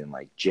started, maybe in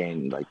like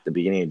the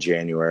beginning of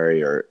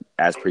January, or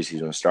as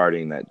preseason was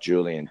starting, that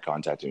Julian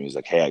contacted me. He was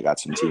like, "Hey, I got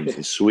some teams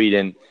in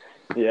Sweden.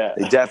 Yeah,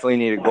 they definitely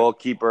need a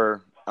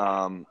goalkeeper."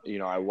 You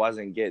know, I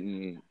wasn't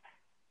getting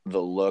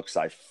the looks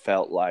I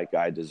felt like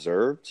I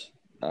deserved.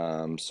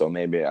 So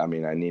maybe, I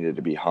mean, I needed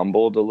to be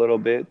humbled a little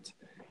bit.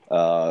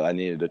 I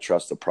needed to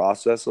trust the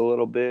process a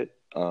little bit.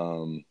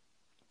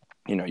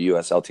 You know,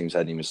 USL teams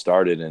hadn't even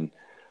started, and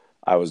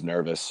I was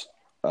nervous.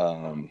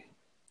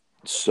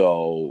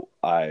 So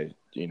I,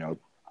 you know,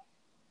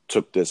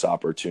 took this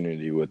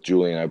opportunity with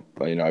Julian.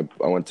 I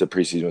went to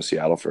preseason with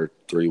Seattle for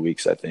 3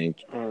 weeks, I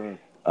think. And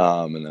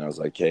then I was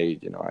like, hey,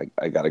 you know,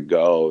 I got to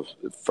go.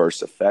 The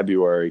 1st of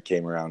February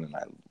came around, and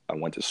I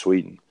went to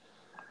Sweden.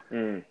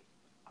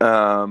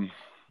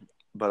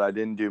 But I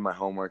didn't do my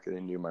homework. I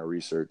didn't do my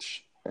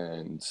research.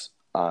 And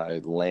I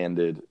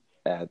landed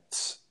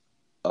at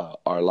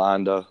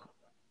Arlanda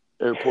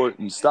Airport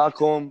in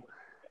Stockholm,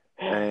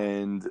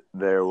 and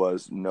there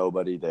was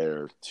nobody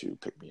there to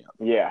pick me up.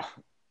 Yeah.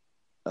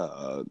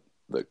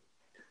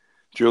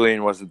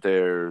 Julian wasn't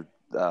there.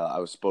 I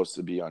was supposed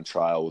to be on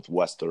trial with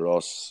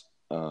Westeros.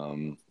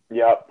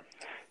 Yep.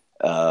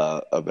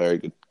 A very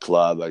good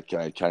club. I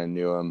kind of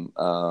knew him.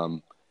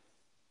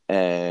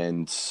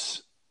 And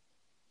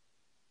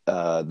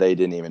they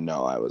didn't even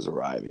know I was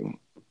arriving.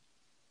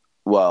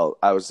 Well,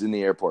 I was in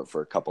the airport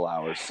for a couple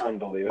hours.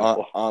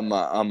 Unbelievable. On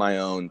my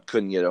own.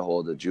 Couldn't get a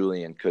hold of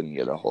Julian. Couldn't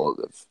get a hold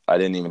of. I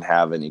didn't even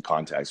have any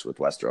contacts with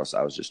Westeros.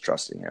 I was just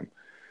trusting him.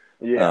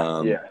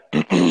 Yeah.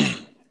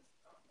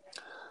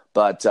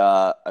 But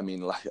I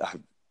mean, like,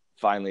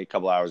 finally, a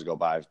couple hours go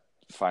by.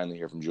 Finally,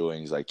 hear from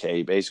Julian. He's like,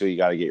 "Hey, basically, you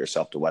got to get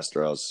yourself to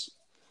Westeros.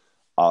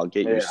 I'll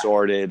get you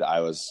sorted."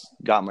 I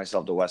got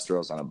myself to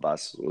Westeros on a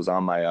bus. Was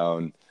on my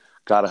own.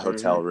 Got a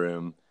hotel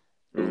room.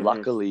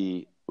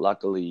 Luckily,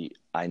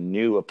 I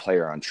knew a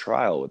player on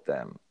trial with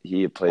them.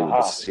 He had played with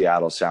the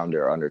Seattle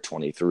Sounder under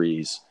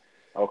 23s.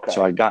 Okay.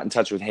 So I got in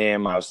touch with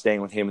him. I was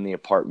staying with him in the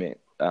apartment.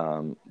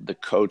 The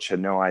coach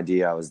had no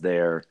idea I was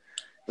there.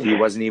 He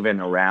wasn't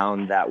even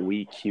around that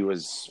week. He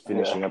was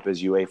finishing up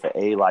his UEFA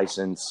A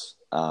license.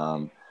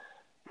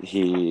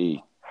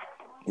 He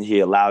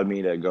allowed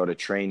me to go to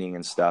training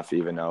and stuff,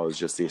 even though I was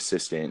just the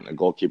assistant, a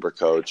goalkeeper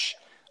coach.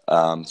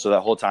 So that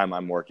whole time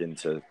I'm working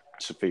to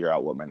figure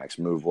out what my next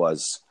move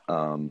was.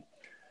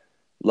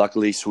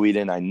 luckily,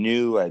 Sweden, I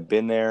knew I'd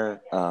been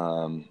there.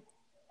 I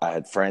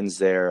had friends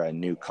there. I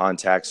knew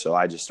contacts. So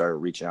I just started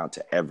reaching out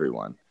to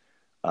everyone.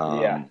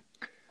 Yeah.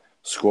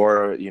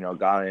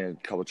 Got in a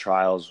couple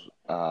trials,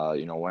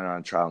 went on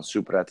a trial in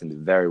Superettan and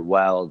did very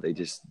well. They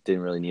just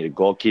didn't really need a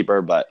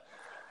goalkeeper, but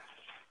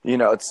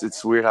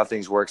it's weird how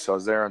things work. So I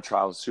was there on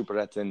trial with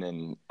Superettan,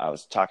 and I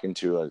was talking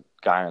to a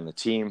guy on the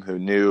team who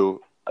knew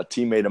a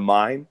teammate of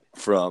mine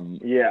from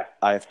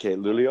IFK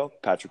Luleå,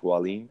 Patrick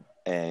Wallin,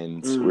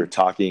 and we were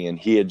talking, and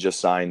he had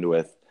just signed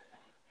with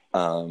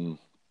a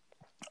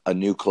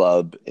new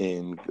club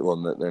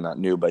they're not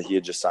new, but he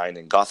had just signed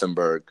in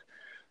Gothenburg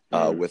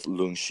with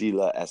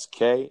Ljungskile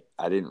SK.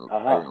 I didn't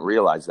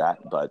realize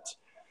that, but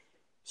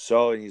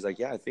and he's like,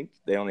 yeah, I think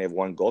they only have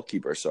one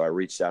goalkeeper. So I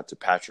reached out to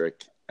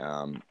Patrick.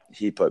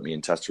 He put me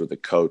in touch with the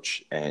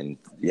coach, and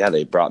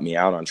they brought me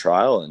out on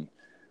trial, and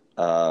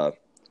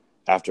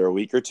after a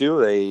week or two,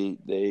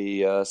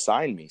 they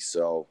signed me.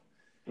 So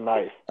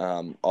nice.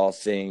 All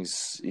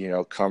things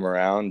come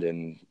around,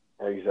 and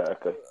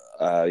exactly.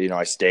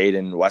 I stayed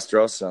in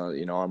Westeros,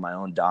 on my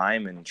own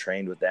dime, and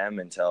trained with them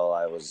until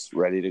I was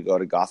ready to go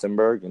to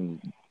Gothenburg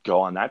and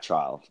go on that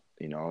trial.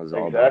 It was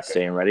all about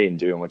staying ready and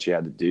doing what you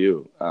had to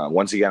do.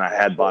 Once again, I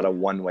had bought a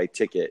one-way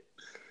ticket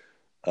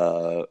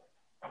to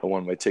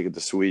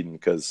Sweden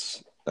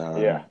because,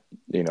 I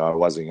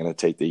wasn't going to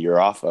take the year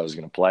off. I was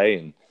going to play,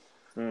 and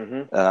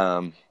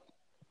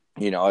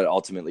it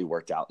ultimately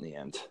worked out in the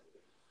end.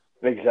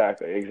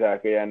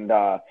 Exactly. And,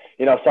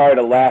 sorry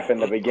to laugh in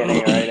the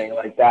beginning or anything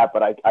like that,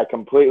 but I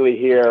completely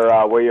hear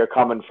where you're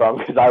coming from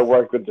because I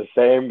worked with the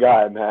same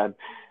guy, man.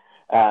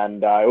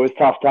 And it was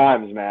tough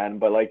times, man.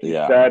 But like you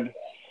said,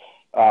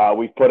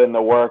 we've put in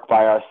the work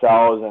by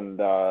ourselves and,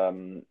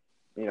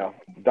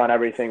 done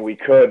everything we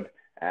could.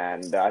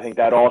 And I think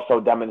that also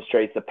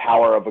demonstrates the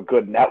power of a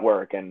good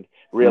network and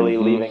really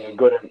leaving a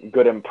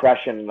good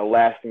impression and a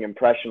lasting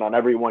impression on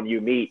everyone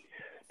you meet,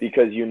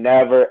 because you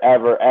never,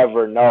 ever,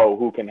 ever know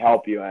who can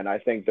help you. And I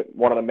think that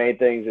one of the main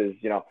things is,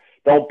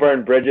 don't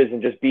burn bridges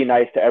and just be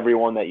nice to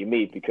everyone that you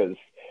meet, because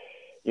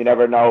you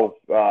never know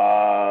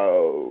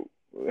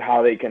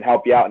how they can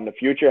help you out in the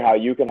future, how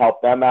you can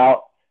help them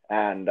out.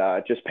 And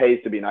it just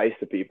pays to be nice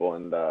to people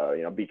and,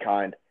 be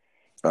kind.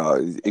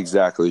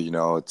 Exactly.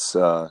 It's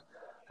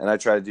and I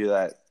try to do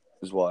that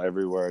as well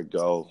everywhere I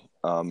go.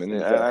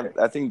 And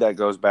I think that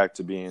goes back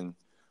to being,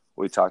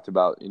 we talked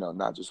about,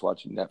 not just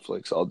watching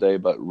Netflix all day,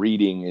 but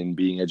reading and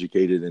being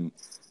educated and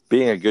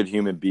being a good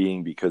human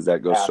being, because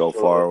that goes so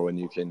far when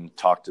you can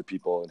talk to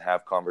people and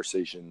have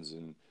conversations,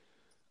 and,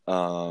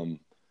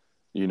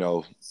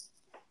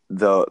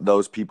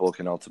 those people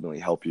can ultimately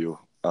help you.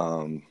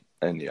 I'm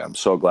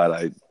so glad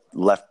I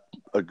left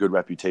a good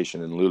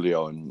reputation in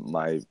Luleå, and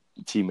my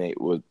teammate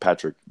with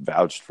Patrick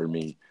vouched for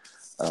me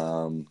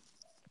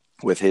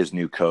with his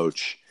new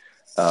coach.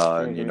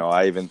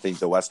 I even think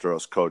the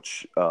Westeros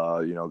coach,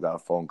 got a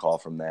phone call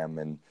from them,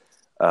 and,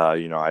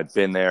 I'd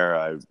been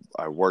there.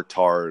 I worked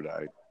hard.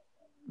 I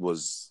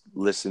was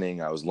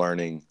listening. I was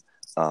learning.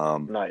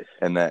 Nice.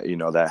 And that,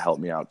 that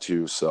helped me out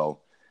too. So,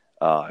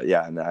 I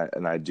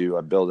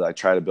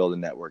try to build a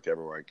network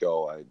everywhere I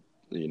go.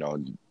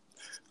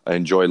 I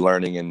enjoy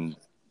learning and,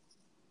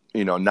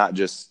 not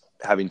just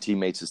having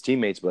teammates as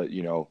teammates, but,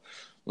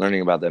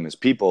 learning about them as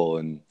people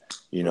and,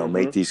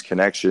 make these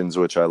connections,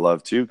 which I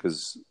love too,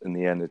 because in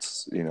the end,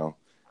 it's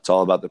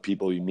all about the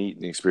people you meet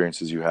and the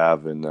experiences you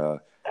have. And, now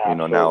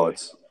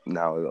I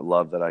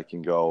love that I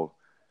can go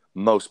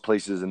most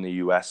places in the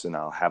U.S. and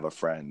I'll have a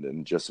friend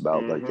in just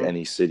about like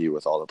any city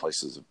with all the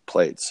places I've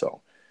played.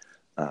 So,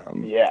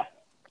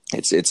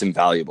 it's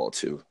invaluable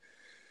to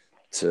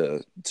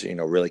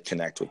really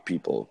connect with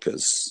people,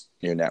 because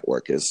your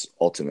network is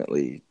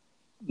ultimately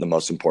the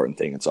most important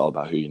thing. It's all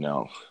about who you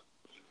know.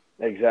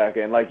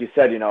 Exactly. And like you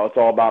said, it's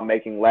all about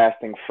making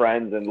lasting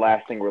friends and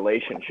lasting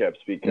relationships,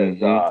 because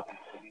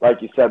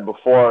like you said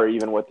before,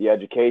 even with the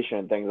education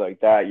and things like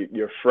that,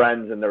 your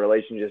friends and the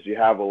relationships you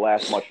have will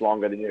last much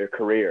longer than your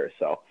career.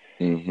 So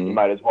you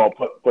might as well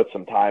put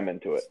some time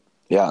into it.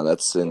 Yeah,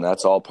 that's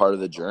all part of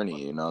the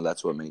journey.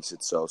 That's what makes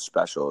it so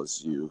special,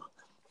 is you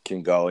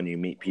can go and you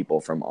meet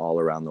people from all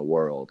around the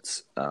world,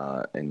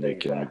 and you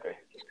can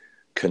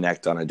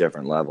connect on a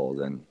different level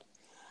than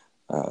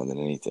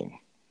anything.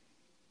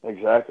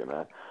 Exactly,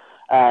 man.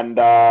 And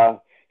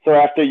so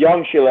after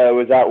Ljungskile,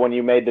 was that when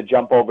you made the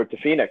jump over to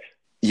Phoenix?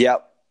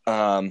 Yep.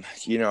 I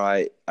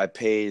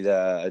paid.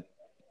 And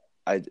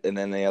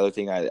then the other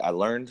thing I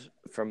learned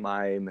from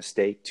my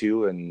mistake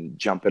too, and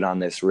jumping on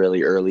this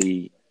really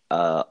early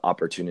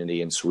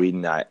opportunity in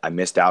Sweden, I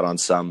missed out on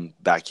some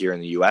back here in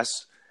the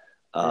U.S.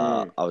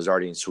 I was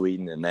already in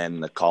Sweden, and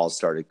then the calls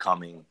started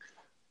coming,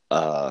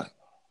 and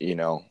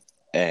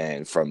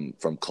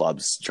from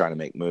clubs trying to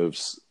make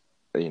moves,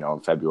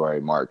 in February,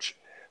 March.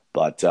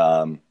 But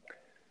so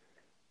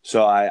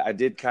I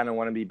did kind of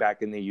want to be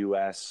back in the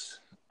U.S.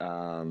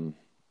 It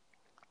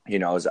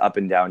was up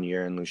and down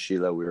year in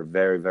Ljungskile. We were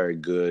very, very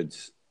good.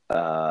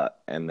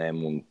 And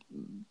then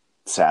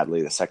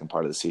sadly, the second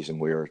part of the season,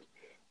 we were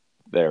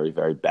very,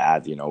 very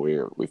bad. You know, we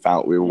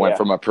went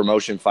from a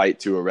promotion fight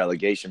to a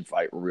relegation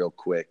fight real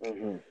quick,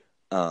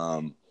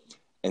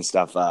 and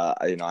stuff.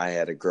 You know, I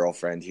had a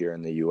girlfriend here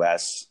in the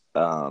U.S.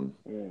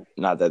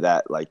 Not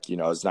that like, you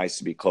know, it's nice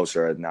to be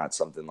closer. Not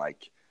something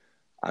like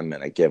I'm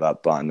gonna give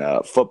up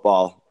on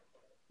football,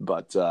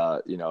 but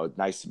you know,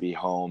 nice to be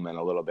home and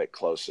a little bit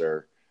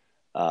closer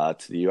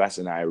to the U.S.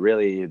 And I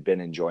really had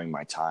been enjoying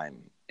my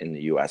time in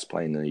the U.S.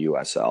 playing in the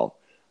USL.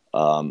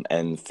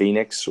 And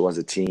Phoenix was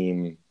a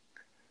team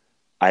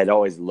I had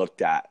always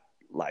looked at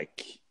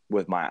like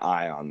with my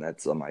eye on.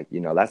 I'm like, you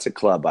know, that's a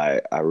club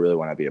I really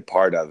want to be a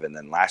part of. And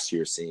then last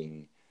year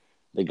seeing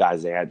the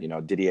guys they had, you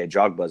know, Didier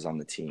Drogba's on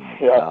the team.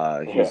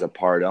 He's a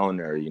part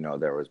owner. You know,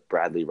 there was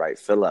Bradley Wright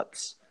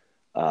Phillips,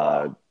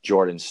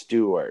 Jordan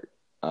Stewart,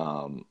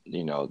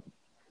 you know,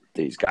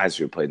 these guys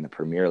who played in the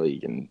Premier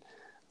League, and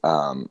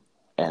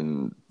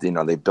you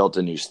know, they built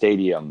a new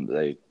stadium.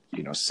 They,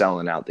 you know,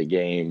 selling out the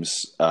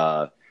games.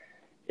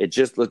 It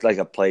just looked like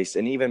a place.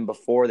 And even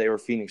before they were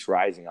Phoenix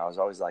Rising, I was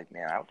always like,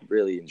 man, I would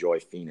really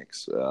enjoy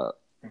Phoenix. I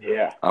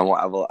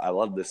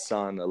love the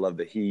sun. I love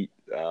the heat.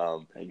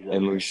 Exactly.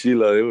 And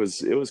Lucilla,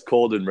 it was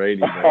cold and rainy,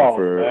 man,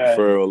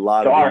 for a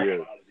lot of the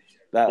year.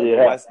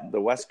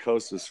 The west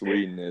coast of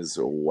Sweden is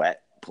a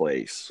wet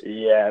place.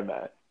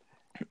 Yeah,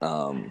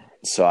 man.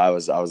 So I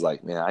was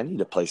like, man, I need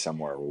to play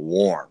somewhere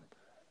warm.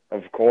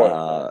 Of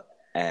course.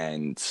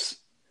 And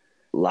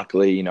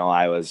luckily, you know,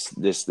 I was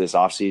this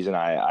off season.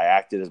 I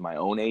acted as my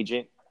own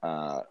agent.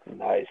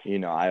 Nice. You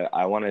know,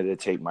 I wanted to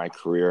take my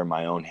career in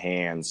my own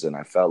hands, and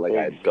I felt like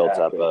I had built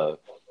up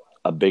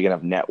a big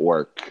enough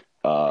network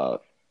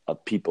of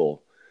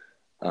people.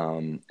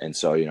 And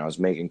so, you know, I was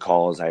making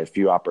calls. I had a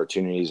few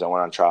opportunities. I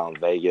went on trial in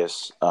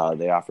Vegas.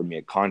 They offered me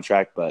a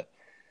contract, but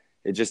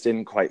it just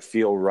didn't quite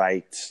feel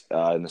right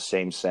in the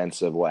same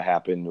sense of what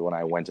happened when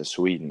I went to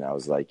Sweden. I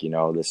was like, you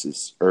know, this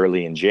is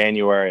early in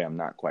January. I'm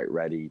not quite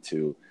ready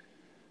to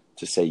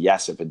say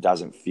yes if it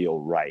doesn't feel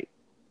right.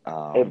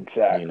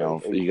 Exactly. You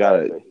know,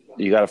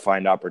 you gotta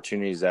find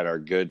opportunities that are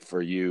good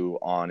for you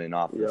on and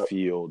off the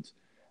field.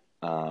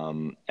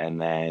 And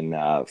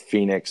then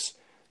Phoenix,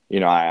 you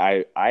know,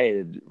 I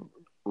had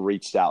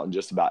reached out in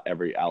just about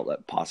every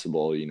outlet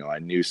possible. You know, I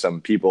knew some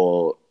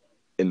people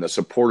in the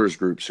supporters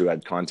groups who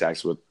had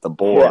contacts with the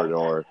board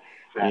or,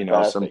 you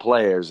know, some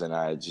players. And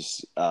I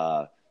just,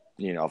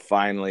 you know,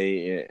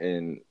 finally,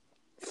 and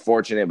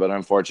fortunate but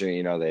unfortunate,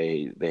 you know,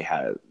 they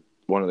had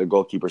one of the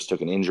goalkeepers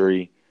took an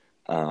injury.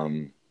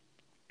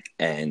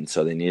 And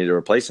so they needed to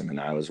replace him. And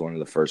I was one of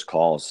the first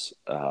calls.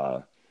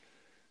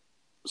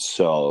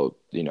 So,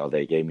 you know,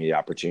 they gave me the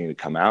opportunity to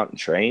come out and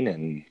train.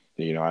 And,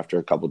 you know, after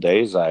a couple of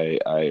days, I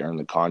earned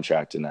the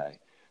contract, and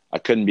I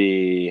couldn't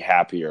be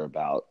happier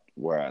about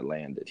where I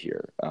landed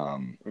here.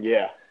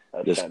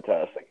 That's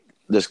fantastic.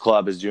 This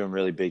club is doing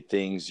really big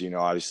things. You know,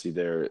 obviously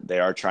they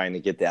are trying to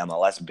get the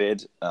MLS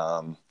bid.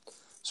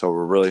 So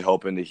we're really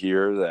hoping to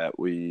hear that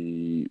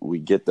we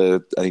get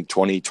the, I think,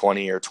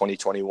 2020 or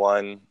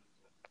 2021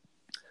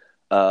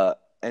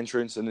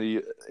 entrance in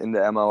the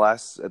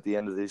MLS at the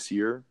end of this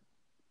year.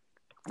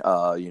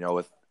 You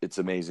know, it's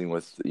amazing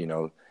with, you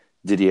know,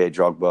 Didier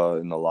Drogba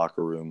in the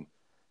locker room,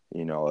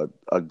 you know,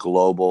 a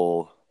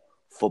global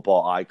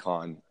football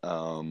icon.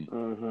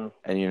 And,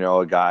 you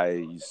know, a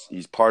guy,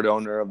 he's part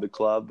owner of the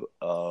club.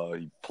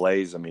 He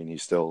plays. I mean,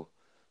 he's still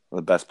one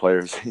of the best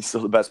players. He's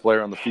still the best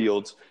player on the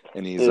field.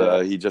 And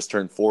he just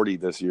turned 40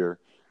 this year.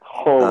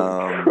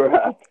 Holy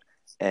crap.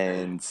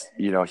 And,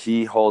 you know,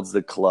 he holds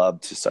the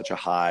club to such a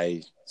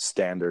high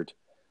standard,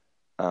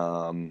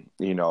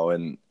 you know,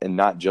 and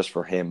not just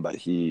for him, but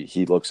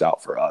he looks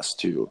out for us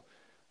too.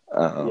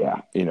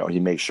 You know, he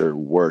makes sure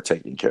we're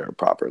taken care of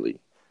properly.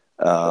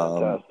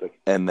 Fantastic.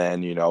 And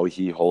then, you know,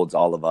 he holds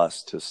all of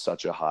us to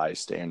such a high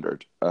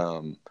standard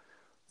on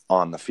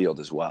the field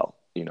as well.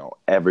 You know,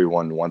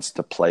 everyone wants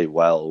to play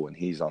well when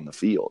he's on the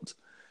field.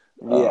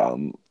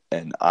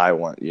 And I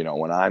want, you know,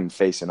 when I'm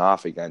facing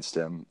off against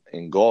him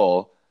in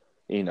goal,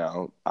 you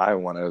know, I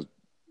want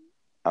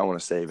to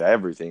save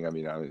everything. I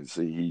mean,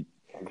 obviously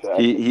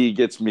he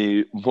gets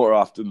me more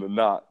often than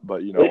not,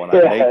 but, you know,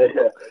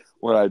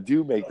 when I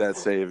do make that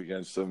save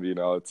against him, you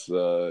know,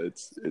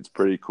 it's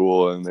pretty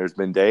cool. And there's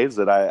been days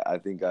that I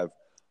think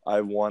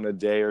I've won a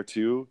day or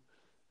two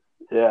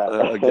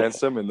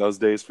against him, and those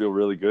days feel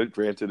really good.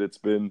 Granted, it's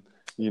been,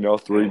 you know,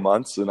 3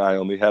 months and I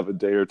only have a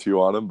day or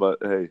two on him, but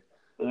hey,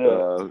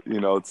 you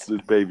know, it's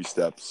baby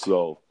steps.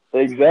 So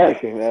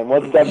exactly, man.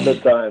 One step at a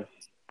time.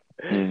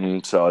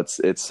 So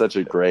it's such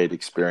a great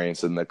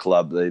experience in the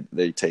club.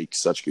 They take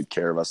such good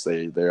care of us.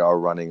 They are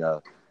running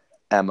a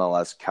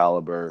MLS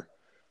caliber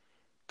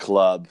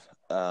club,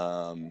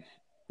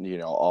 you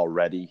know,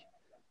 already.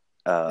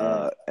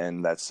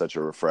 And that's such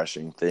a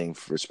refreshing thing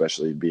for,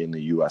 especially being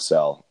the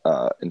USL,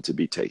 and to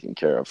be taken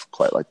care of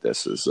quite like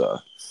this is,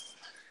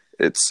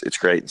 it's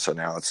great. And so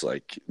now it's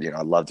like, you know,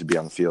 I love to be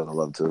on the field. I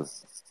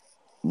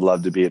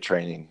love to be at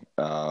training,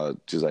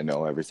 because I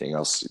know everything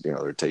else, you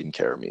know, they're taking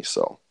care of me.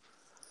 So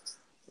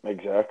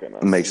exactly, man.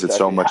 It makes it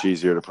so much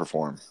easier to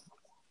perform.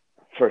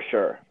 For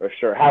sure.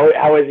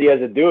 How is he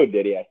as a dude,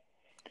 Didier?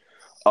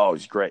 Oh,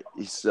 he's great.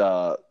 He's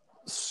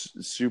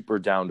super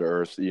down to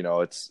earth.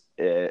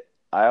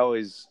 I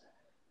always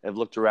have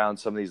looked around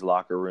some of these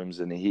locker rooms,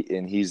 and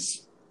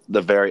he's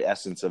the very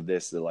essence of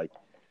this. That, like,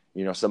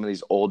 some of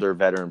these older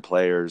veteran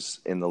players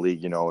in the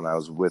league. When I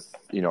was with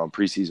in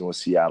preseason with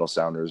Seattle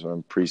Sounders, when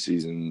I'm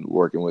preseason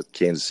working with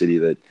Kansas City,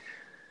 that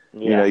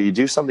you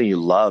do something you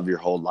love your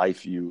whole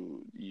life. You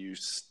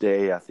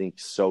stay, I think,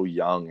 so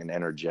young and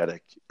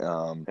energetic.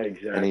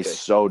 Exactly. And he's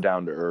so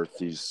down to earth.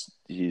 He's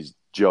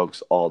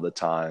jokes all the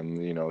time.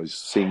 He's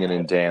singing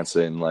and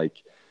dancing.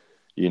 Like,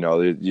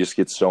 you just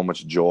get so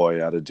much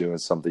joy out of doing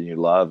something you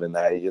love. And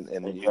then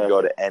you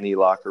go to any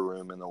locker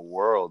room in the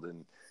world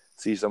and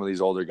see some of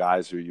these older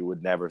guys who you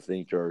would never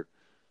think are,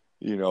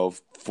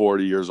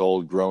 40 years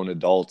old, grown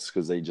adults,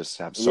 because they just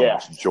have so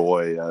much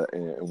joy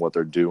in what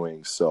they're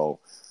doing. So,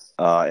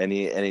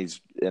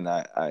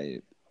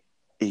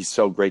 he's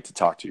so great to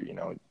talk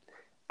to.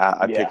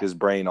 I pick his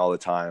brain all the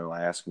time.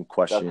 I ask him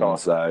questions.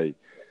 That's awesome.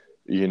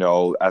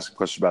 Ask him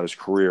questions about his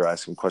career. I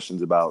ask him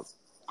questions about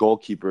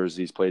goalkeepers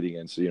he's played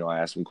against. I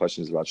ask him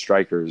questions about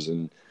strikers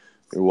and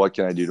what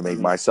can I do to make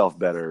myself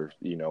better.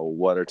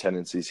 What are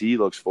tendencies he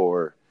looks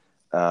for,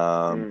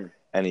 and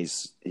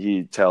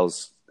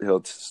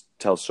he'll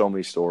tell so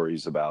many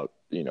stories about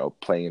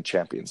playing in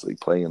Champions League,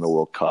 playing in the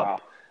World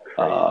Cup.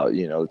 Wow.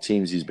 The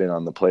teams he's been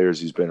on, the players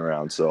he's been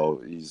around.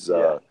 So he's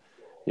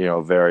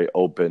very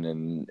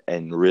open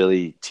and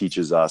really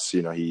teaches us.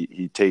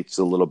 He takes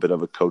a little bit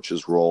of a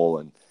coach's role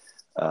and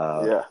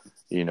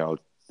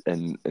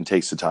and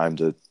takes the time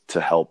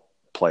to help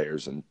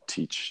players and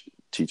teach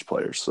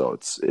players. So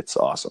it's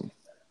awesome.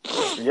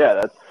 Yeah,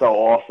 that's so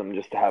awesome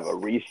just to have a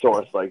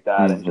resource like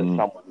that and just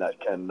someone that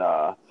can,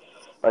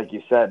 like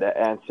you said,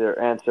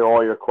 answer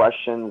all your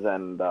questions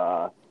and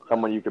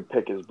someone you could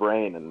pick his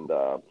brain. And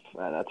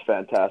that's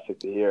fantastic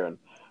to hear. And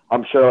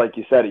I'm sure, like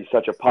you said, he's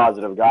such a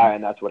positive guy,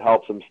 and that's what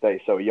helps him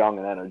stay so young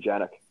and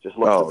energetic. Just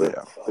look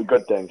at the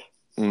good things.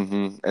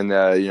 Mm-hmm. And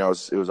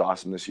it was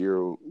awesome this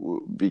year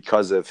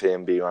because of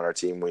him being on our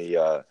team. We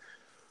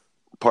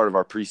part of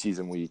our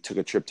preseason we took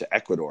a trip to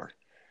Ecuador.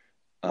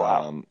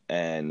 Wow.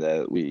 And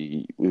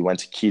we went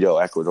to Quito,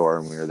 Ecuador,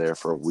 and we were there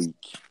for a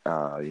week.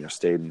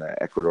 Stayed in the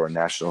Ecuador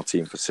national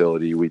team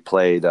facility. We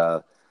played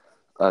a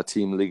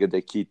team Liga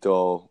de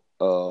Quito,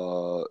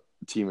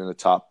 team in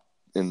top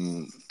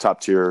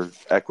tier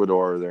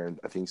Ecuador. They're in,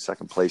 I think,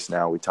 second place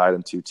now. We tied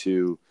them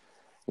 2-2.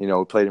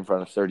 We played in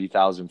front of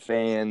 30,000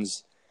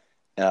 fans.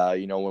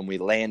 When we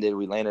landed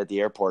at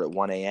the airport at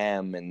 1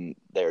 a.m. and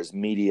there's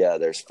media,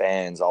 there's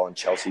fans all in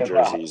Chelsea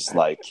jerseys,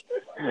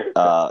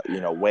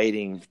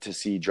 waiting to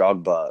see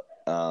Drogba.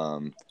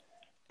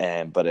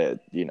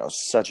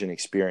 Such an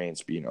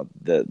experience.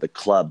 The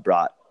club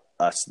brought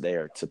us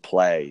there to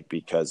play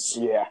because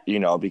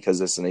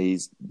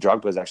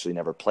Drogba's actually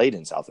never played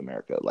in South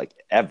America, like,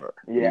 ever.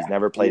 He's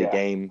never played a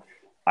game.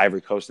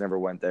 Ivory Coast never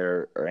went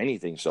there or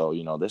anything. So,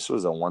 this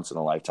was a once in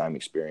a lifetime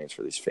experience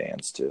for these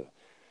fans to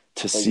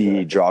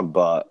see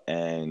Drogba,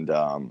 and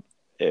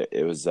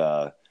it was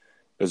a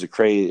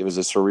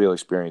surreal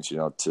experience,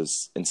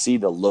 and see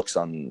the looks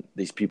on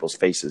these people's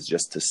faces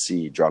just to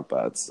see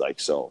Drogba. It's like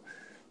so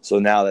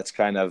now that's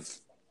kind of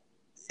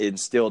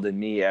instilled in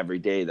me every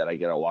day that I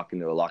get to walk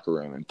into a locker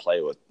room and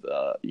play with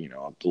a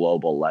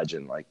global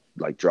legend like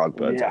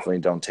Drogba. Definitely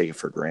don't take it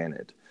for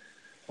granted.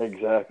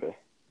 Exactly.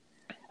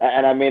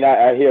 And I mean,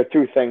 I hear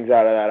two things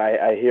out of that.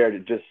 I hear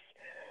just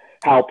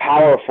how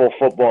powerful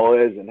football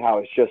is and how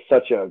it's just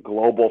such a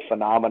global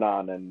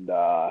phenomenon, and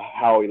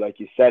how, like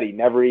you said, he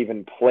never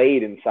even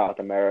played in South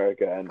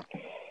America, and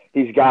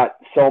he's got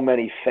so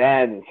many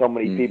fans and so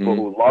many people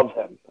who love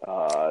him.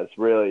 It's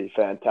really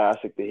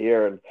fantastic to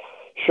hear, and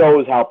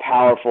shows how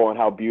powerful and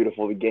how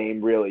beautiful the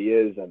game really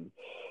is. And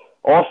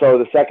also,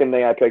 the second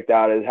thing I picked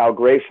out is how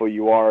grateful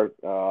you are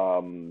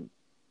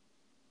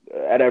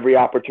at every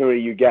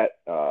opportunity you get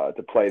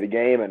to play the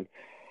game. And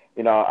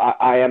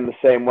I am the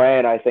same way,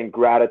 and I think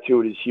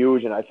gratitude is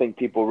huge, and I think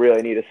people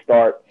really need to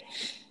start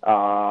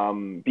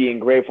being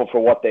grateful for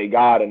what they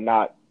got and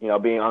not,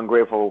 being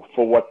ungrateful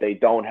for what they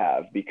don't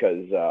have,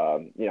 because,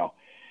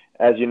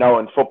 as you know,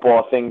 in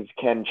football, things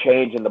can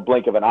change in the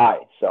blink of an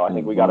eye. So I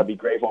think we got to be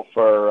grateful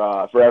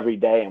for every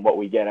day and what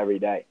we get every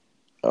day.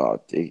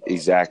 Oh,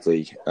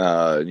 exactly.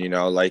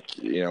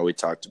 We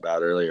talked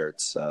about earlier,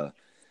 it's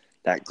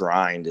that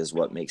grind is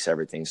what makes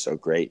everything so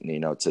great.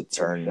 And, to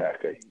turn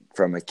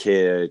from a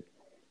kid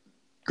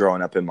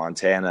growing up in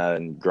Montana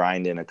and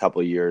grinding a couple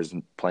of years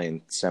and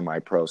playing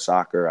semi-pro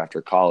soccer after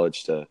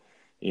college to,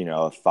 a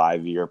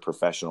 5-year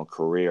professional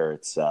career.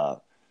 It's,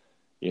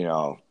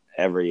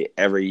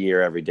 every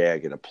year, every day I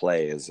get to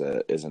play is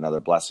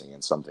another blessing,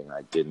 and something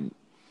I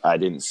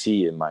didn't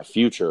see in my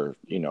future,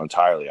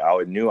 entirely.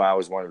 I knew I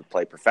always wanted to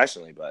play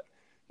professionally, but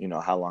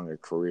how long a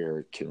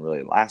career can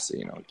really last.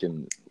 It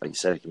can, like you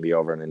said, it can be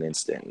over in an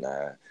instant.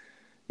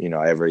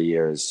 Every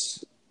year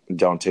is,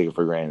 don't take it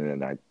for granted,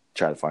 and I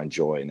try to find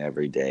joy in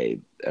every day,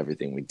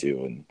 everything we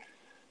do,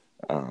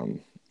 and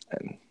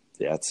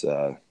it's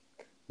it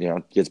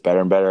gets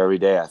better and better every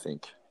day, I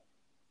think.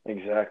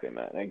 Exactly,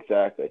 man.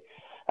 Exactly.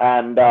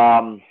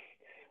 And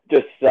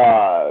just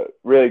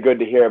really good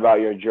to hear about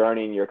your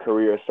journey and your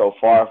career so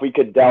far. If we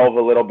could delve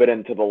a little bit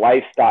into the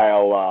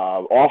lifestyle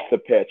off the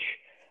pitch,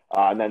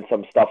 and then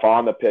some stuff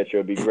on the pitch, it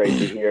would be great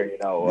to hear,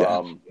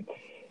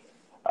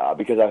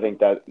 because I think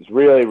that is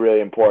really, really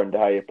important to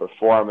how you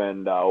perform.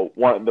 And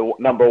the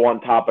number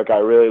one topic I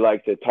really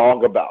like to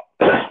talk about,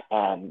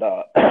 and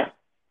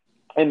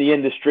in the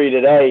industry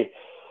today,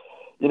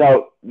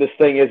 this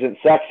thing isn't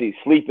sexy.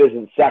 Sleep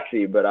isn't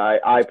sexy, but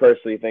I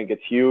personally think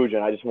it's huge,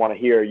 and I just want to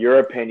hear your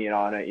opinion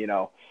on it,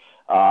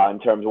 in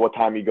terms of what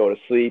time you go to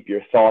sleep,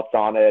 your thoughts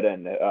on it,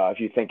 and if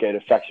you think it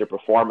affects your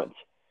performance.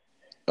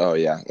 Oh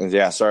yeah.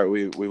 Yeah.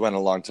 Sorry. We went a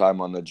long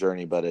time on the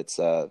journey, but it's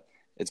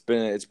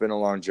been a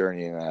long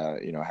journey,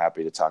 and,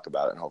 happy to talk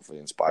about it and hopefully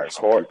inspire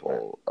some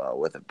people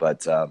with it.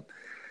 But,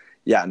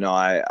 yeah, no,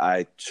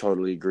 I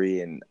totally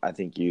agree. And I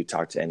think you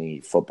talk to any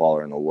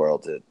footballer in the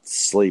world, that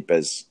sleep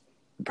is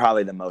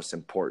probably the most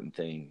important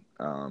thing.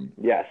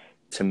 Yes.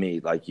 To me,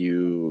 like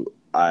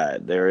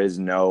there is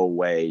no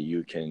way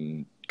you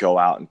can go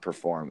out and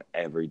perform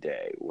every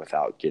day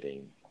without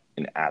getting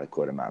an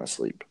adequate amount of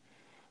sleep.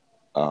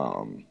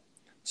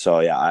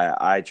 So yeah,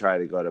 I try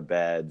to go to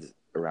bed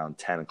around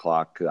 10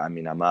 o'clock. I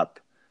mean, I'm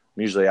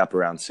usually up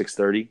around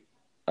 6:30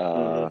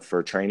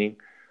 for training.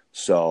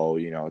 So,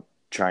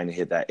 trying to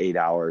hit that 8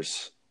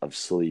 hours of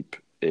sleep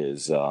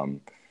is the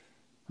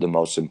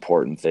most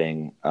important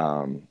thing.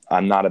 I'm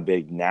not a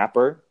big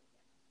napper.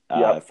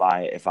 Yep.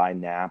 If I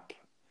nap,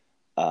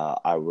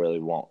 I really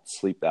won't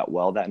sleep that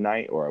well that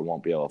night, or I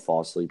won't be able to fall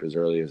asleep as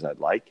early as I'd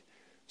like.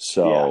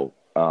 So,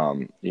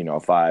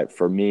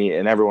 for me,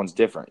 and everyone's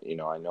different,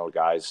 I know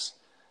guys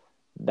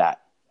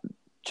that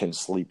can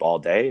sleep all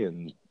day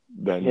and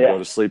then go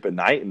to sleep at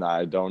night, and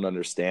I don't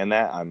understand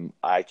that.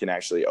 I can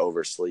actually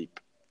oversleep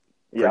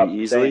pretty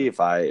easily.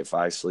 Same. If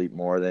I sleep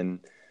more than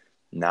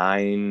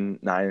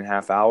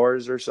 9.5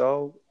 hours or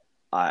so,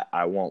 I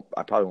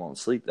probably won't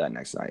sleep that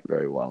next night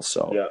very well.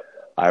 So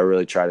I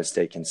really try to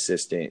stay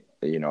consistent,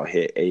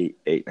 hit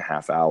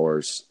 8.5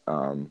 hours.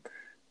 And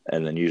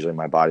then usually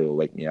my body will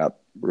wake me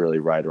up really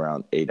right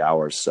around 8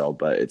 hours. So,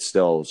 but it's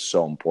still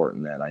so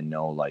important that I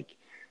know, like,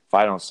 if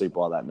I don't sleep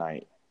well that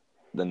night,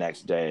 the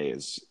next day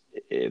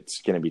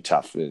it's going to be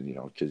tough,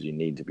 because you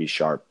need to be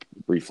sharp.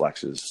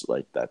 Reflexes,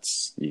 like,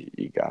 that's,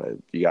 you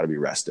gotta be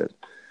rested.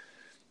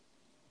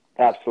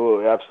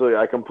 Absolutely.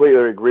 I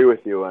completely agree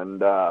with you.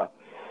 And, I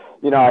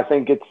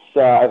think it's,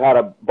 I've had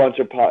a bunch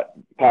of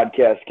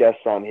podcast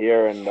guests on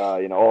here, and,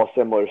 all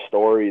similar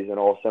stories and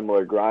all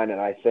similar grind.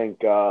 And I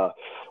think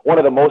one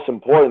of the most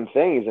important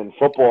things in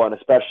football, and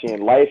especially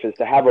in life, is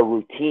to have a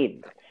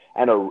routine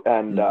and a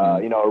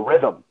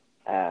rhythm.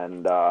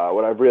 And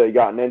what I've really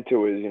gotten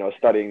into is,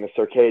 studying the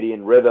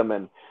circadian rhythm,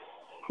 and,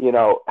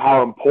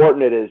 how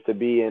important it is to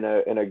be in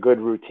a good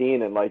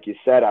routine. And like you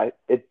said,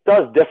 it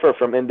does differ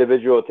from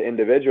individual to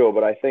individual,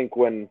 but I think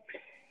when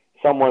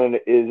someone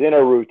is in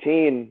a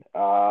routine,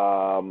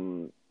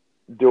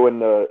 doing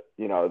the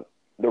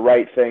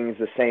right things,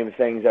 the same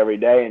things every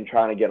day, and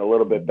trying to get a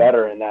little bit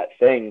better in that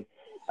thing,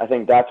 I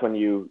think that's when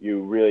you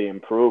really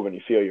improve and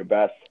you feel your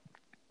best.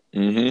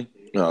 Mm-hmm.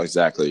 No,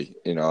 exactly.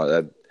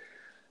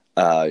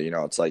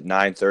 It's like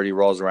 9:30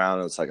 rolls around,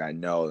 and it's like, I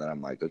know that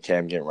I'm like, okay,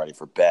 I'm getting ready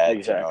for bed.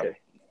 Exactly.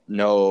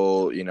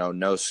 No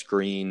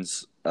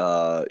screens,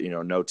 no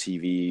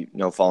TV,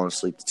 no falling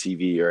asleep to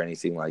TV or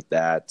anything like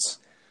that.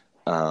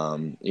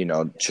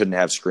 Shouldn't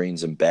have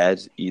screens in bed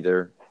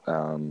either.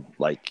 Watching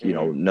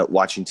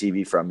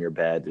TV from your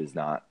bed is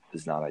not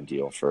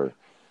ideal for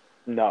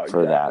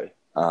that.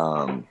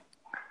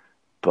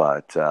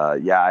 But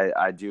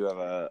I do have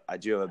a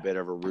bit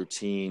of a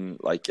routine.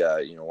 Like, one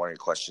of your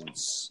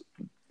questions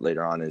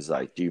later on is,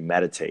 like, do you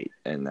meditate?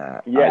 And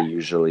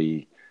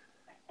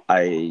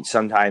I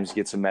sometimes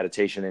get some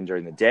meditation in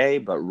during the day,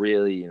 but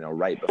really,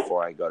 right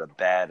before I go to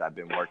bed, I've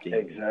been working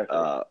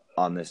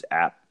on this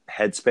app,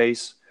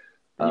 Headspace.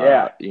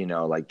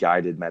 Like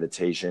guided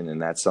meditation,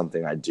 and that's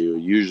something I do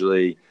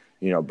usually.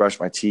 Brush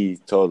my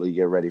teeth, totally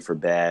get ready for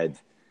bed,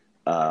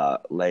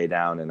 lay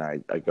down, and I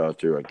go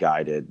through a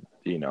guided,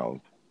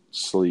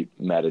 sleep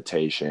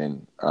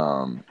meditation,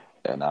 and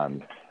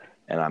I'm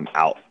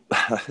out.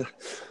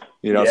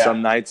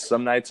 Some nights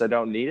I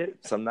don't need it.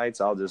 Some nights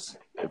I'll just,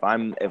 if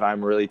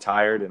I'm really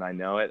tired and I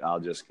know it,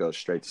 I'll just go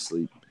straight to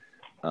sleep.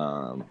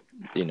 But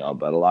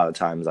a lot of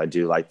times I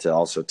do like to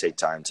also take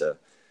time to,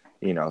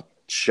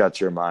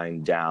 shut your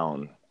mind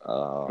down,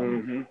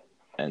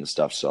 and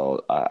stuff.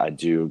 So I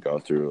do go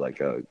through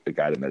like a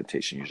guided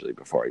meditation usually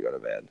before I go to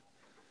bed.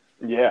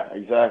 Yeah,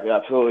 exactly.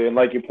 Absolutely. And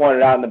like you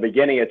pointed out in the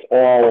beginning, it's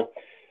all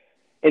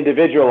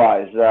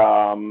individualized.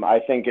 I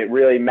think it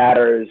really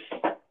matters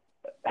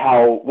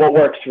what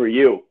works for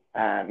you.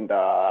 And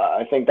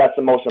I think that's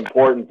the most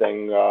important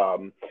thing.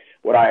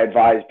 What I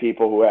advise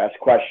people who ask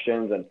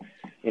questions and,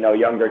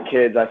 younger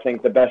kids, I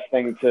think the best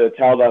thing to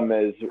tell them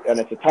is, and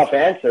it's a tough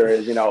answer,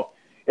 is,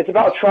 it's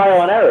about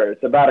trial and error.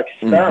 It's about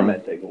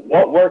experimenting.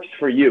 What works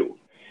for you?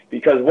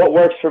 because what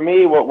works for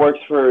me, what works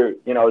for,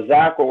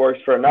 Zach, what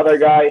works for another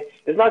guy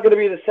is not going to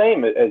be the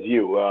same as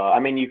you. I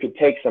mean, you could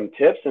take some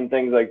tips and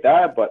things like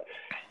that, but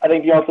I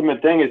think the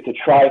ultimate thing is to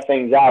try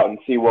things out and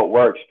see what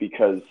works,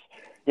 because,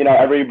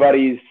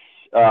 everybody's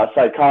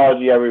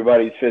psychology,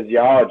 everybody's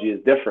physiology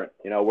is different.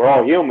 We're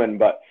all human,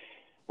 but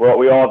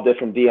we all have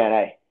different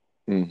DNA.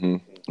 Mm-hmm.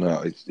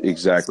 No,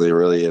 exactly. It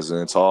really is.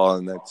 And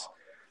that's,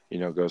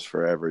 goes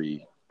for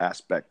every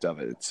aspect of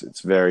it.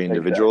 It's very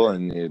individual,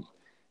 exactly. And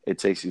it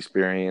takes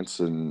experience,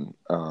 and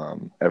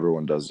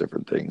everyone does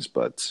different things.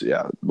 But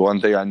yeah,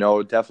 one thing I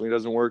know definitely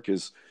doesn't work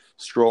is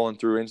scrolling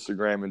through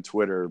Instagram and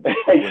Twitter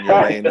exactly. when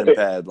you're laying in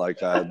bed. Like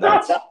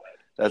that's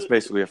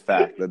basically a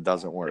fact that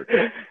doesn't work.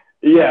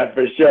 Yeah,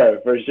 for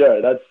sure.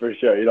 That's for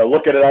sure.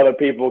 Looking at other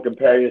people,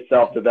 compare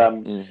yourself to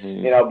them,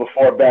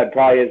 before bed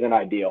probably isn't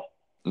ideal.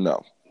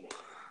 No,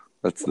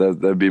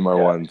 that'd be my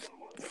one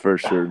for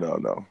sure.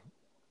 No.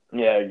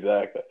 Yeah,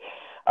 exactly.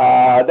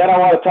 Then I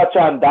want to touch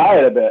on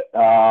diet a bit.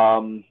 I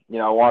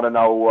want to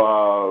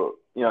know,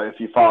 if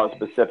you follow a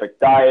specific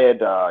diet,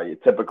 your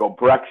typical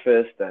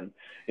breakfast, and,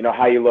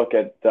 how you look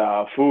at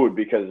food,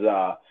 because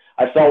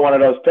I saw one of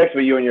those pics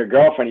with you and your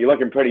girlfriend. You're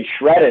looking pretty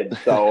shredded.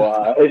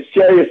 So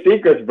share your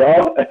secrets,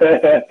 bro.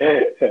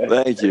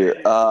 Thank you.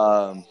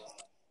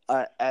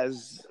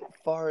 As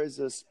far as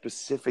a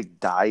specific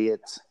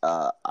diet,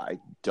 I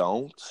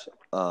don't.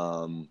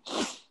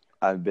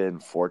 I've been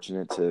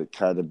fortunate to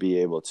kind of be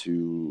able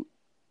to.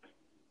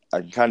 I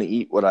can kind of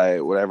eat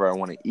whatever I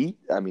want to eat.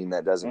 I mean,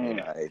 that doesn't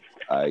mean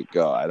I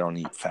don't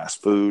eat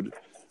fast food.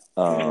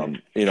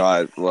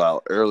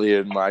 Early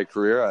in my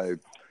career,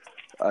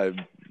 I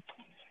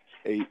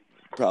ate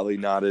probably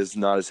not as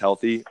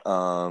healthy.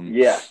 But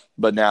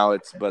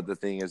the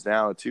thing is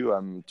now too,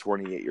 I'm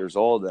 28 years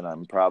old, and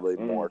I'm probably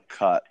more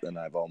cut than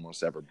I've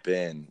almost ever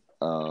been.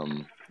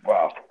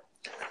 Wow.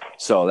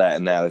 So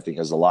that I think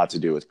has a lot to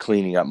do with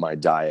cleaning up my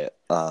diet.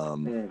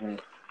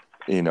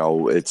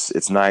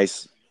 It's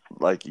nice.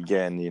 Like,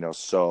 again,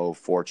 so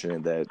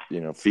fortunate that,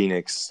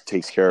 Phoenix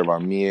takes care of our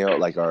meal,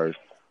 like our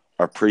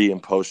pre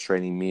and post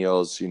training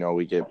meals.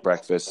 We get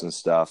breakfast and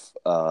stuff.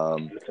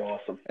 That's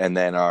awesome. And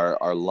then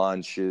our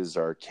lunches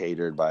are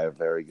catered by a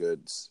very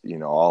good,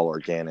 all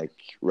organic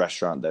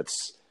restaurant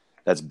that's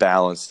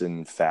balanced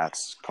in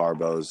fats,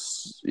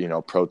 carbos,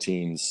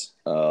 proteins.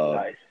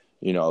 Nice.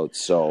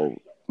 So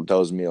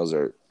those meals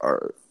are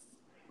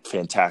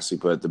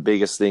fantastic. But the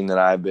biggest thing that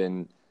I've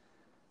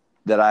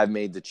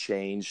made the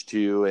change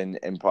to, and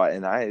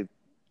I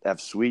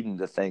have Sweden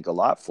to thank a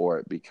lot for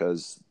it,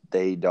 because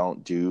they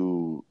don't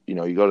do,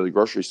 you go to the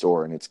grocery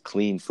store and it's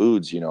clean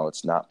foods,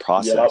 it's not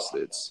processed.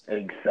 Yep.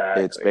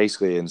 It's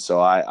basically, and so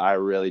I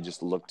really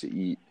just look to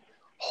eat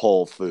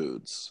whole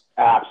foods.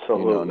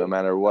 Absolutely. No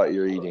matter what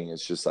you're eating,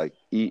 it's just like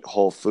eat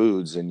whole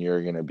foods and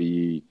you're going to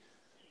be,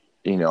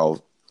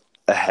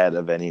 ahead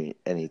of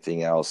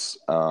anything else.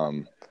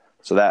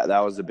 So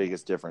that was the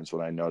biggest difference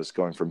when I noticed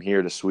going from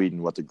here to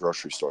Sweden, what the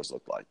grocery stores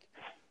look like.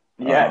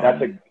 Yeah,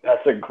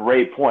 that's a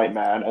great point,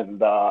 man.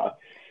 And I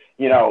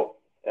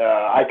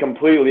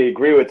completely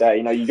agree with that.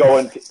 You go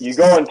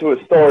into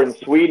a store in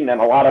Sweden,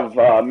 and a lot of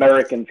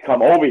Americans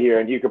come over here,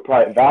 and you could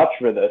probably vouch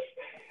for this.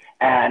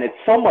 And it's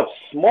so much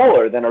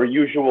smaller than our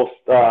usual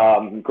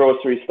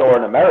grocery store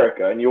in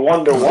America, and you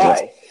wonder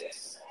why.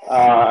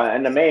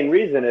 And the main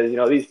reason is,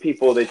 these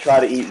people, they try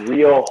to eat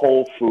real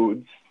whole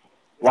foods,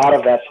 a lot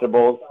of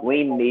vegetables,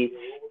 lean meats,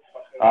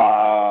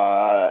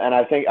 and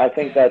I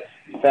think that's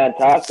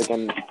fantastic.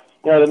 And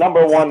the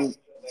number one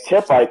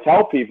tip I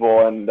tell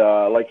people, and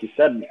like you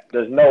said,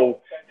 there's no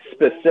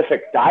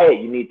specific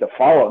diet you need to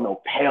follow, no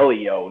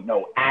paleo,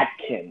 no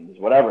Atkins,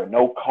 whatever,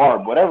 no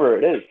carb, whatever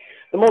it is.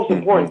 The most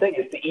important thing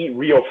is to eat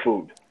real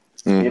food.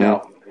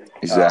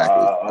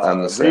 Exactly.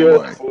 I'm the same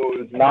real way.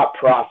 Foods, not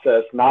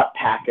processed, not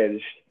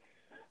packaged.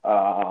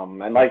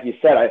 And like you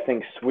said, I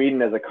think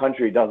Sweden as a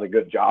country does a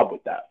good job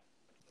with that.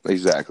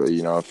 Exactly.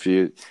 If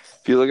you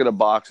look at a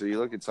box or you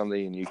look at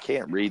something and you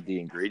can't read the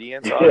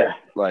ingredients on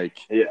it,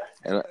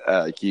 and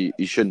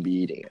you shouldn't be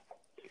eating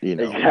it.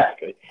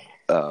 Exactly.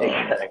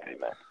 Exactly,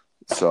 man.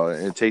 So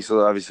it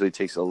obviously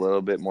takes a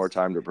little bit more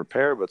time to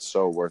prepare, but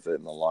so worth it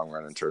in the long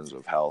run in terms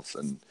of health.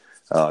 And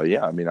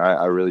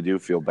I really do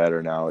feel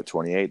better now at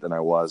 28 than I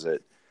was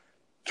at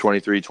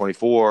 23,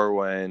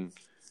 24,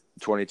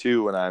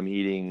 22 when I'm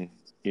eating,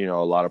 a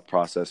lot of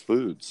processed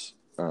foods.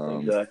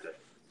 Exactly.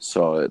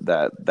 So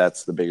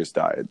that's the biggest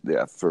diet,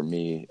 for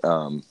me.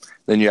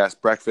 Then you ask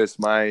breakfast.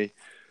 My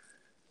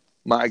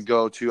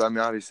go-to. I mean,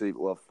 obviously,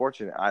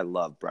 fortunate. I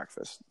love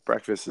breakfast.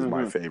 Breakfast is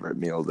my favorite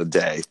meal of the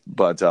day.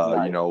 But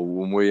nice.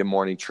 When we're in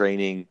morning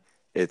training,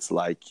 it's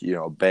like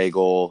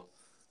bagel,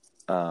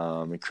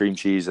 and cream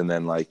cheese, and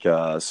then like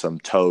some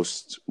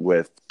toast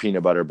with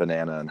peanut butter,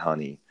 banana, and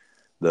honey.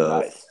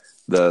 Nice.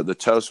 The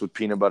toast with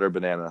peanut butter,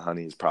 banana, and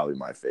honey is probably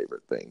my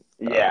favorite thing.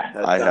 Yeah,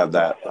 I have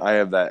that. Awesome. I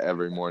have that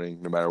every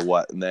morning, no matter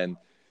what. And then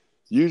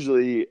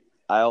usually,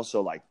 I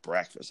also like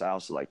breakfast. I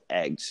also like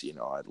eggs.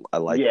 I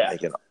like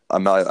making.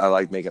 I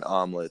like making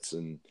omelets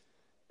and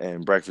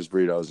breakfast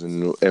burritos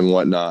and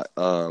whatnot.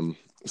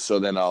 So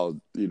then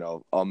I'll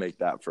make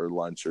that for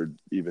lunch or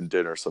even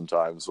dinner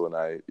sometimes when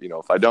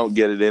if I don't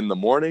get it in the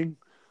morning,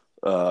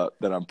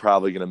 then I'm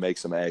probably going to make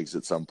some eggs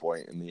at some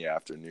point in the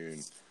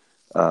afternoon,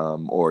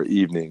 or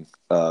evening.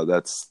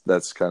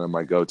 That's kind of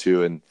my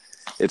go-to. And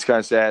it's kind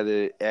of sad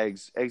that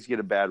eggs get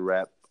a bad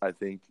rep, I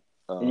think.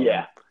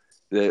 Yeah.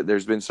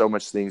 There's been so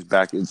much things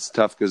back. It's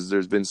tough because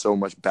there's been so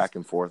much back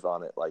and forth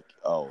on it. Like,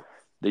 oh,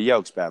 the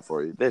yolk's bad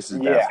for you. This is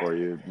bad Yeah. for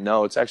you.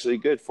 No, it's actually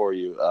good for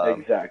you.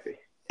 Exactly.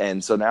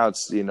 And so now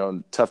it's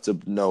tough to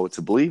know what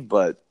to believe,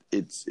 but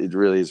it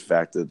really is a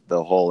fact that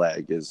the whole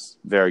egg is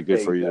very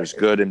good for you. There's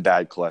good and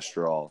bad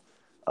cholesterol.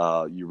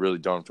 You really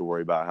don't have to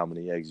worry about how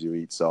many eggs you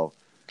eat. So,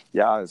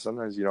 yeah,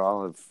 sometimes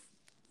I'll have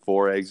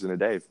 4 eggs in a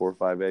day, 4 or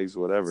 5 eggs,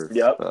 whatever.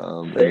 Yep.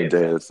 In a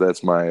day.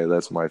 That's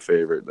my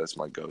favorite. That's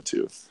my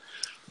go-to.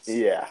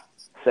 Yeah.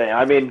 Same.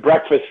 I mean,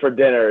 breakfast for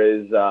dinner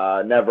is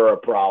never a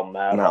problem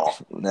at all.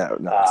 No,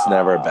 it's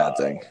never a bad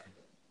thing.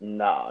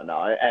 No.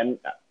 And,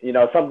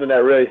 something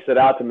that really stood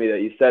out to me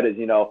that you said is,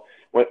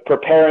 when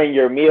preparing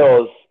your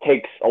meals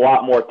takes a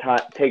lot more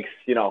time,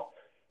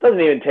 doesn't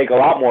even take a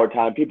lot more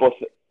time. People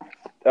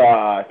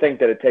think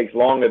that it takes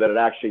longer than it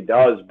actually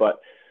does.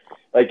 But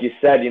like you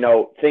said,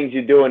 things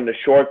you do in the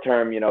short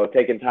term,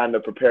 taking time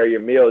to prepare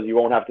your meals, you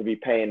won't have to be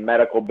paying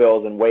medical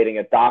bills and waiting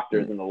at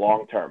doctors in the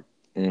long term.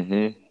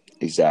 Mm-hmm.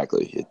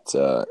 Exactly. It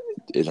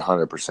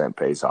 100%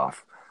 pays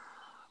off.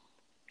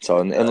 So,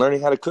 and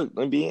learning how to cook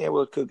and being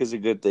able to cook is a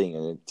good thing.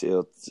 And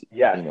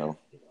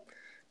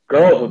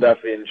girls will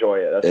definitely enjoy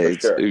it. That's for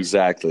sure.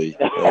 Exactly.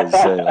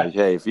 Like,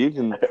 hey, if you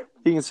can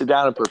sit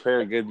down and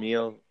prepare a good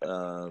meal,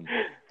 and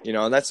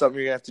that's something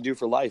you're gonna have to do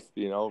for life.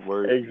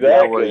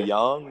 We're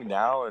young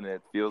now, and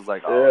it feels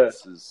like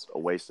this is a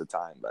waste of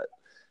time. But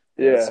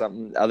it's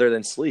something other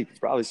than sleep. It's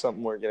probably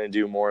something we're gonna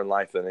do more in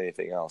life than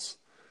anything else.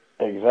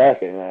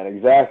 Exactly, man.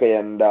 Exactly,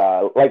 and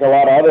like a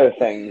lot of other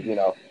things,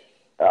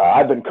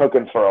 I've been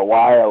cooking for a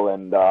while,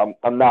 and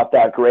I'm not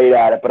that great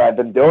at it, but I've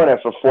been doing it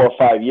for 4 or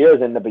 5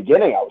 years. In the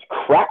beginning, I was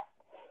crap,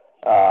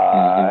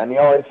 and the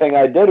only thing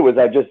I did was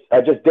I just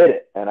did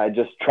it, and I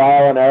just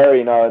trial and error.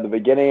 In the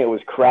beginning, it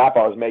was crap.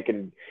 I was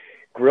making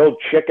grilled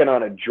chicken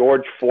on a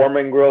George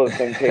Foreman grill. The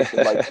thing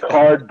tasted like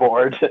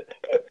cardboard,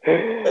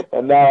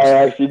 and now I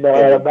actually know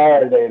how to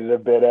marinate it a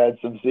bit, add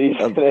some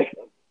seasoning.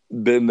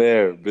 Been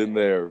there.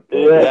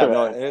 Yeah,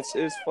 no, and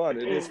it's fun.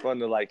 It is fun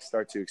to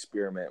start to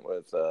experiment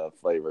with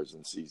flavors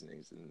and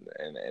seasonings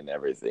and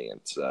everything.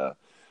 It's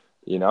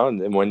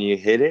and then when you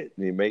hit it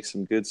and you make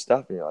some good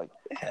stuff, and you're like,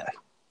 yeah,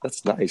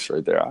 that's nice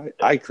right there.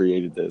 I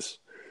created this.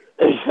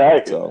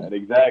 Exactly, man.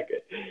 Exactly.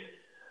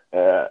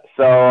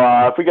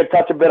 So if we could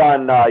touch a bit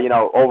on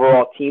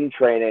overall team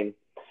training,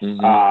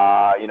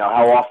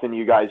 how often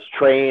you guys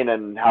train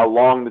and how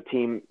long the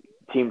team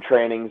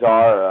trainings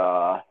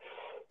are.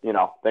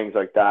 Things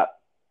like that.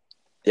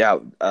 Yeah.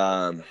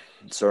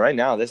 So right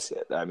now, that's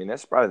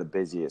probably the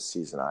busiest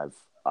season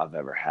I've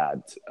ever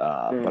had.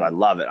 But I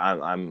love it.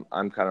 I'm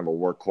kind of a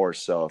workhorse.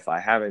 So if I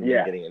haven't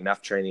been getting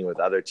enough training with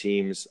other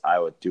teams, I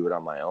would do it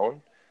on my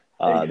own.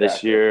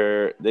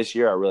 Exactly. This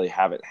year I really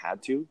haven't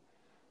had to.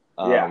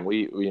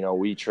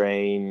 We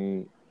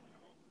train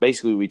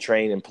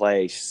and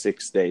play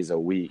 6 days a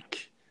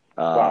week.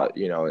 Wow.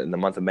 And the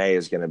month of May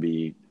is going to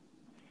be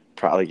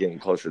probably getting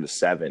closer to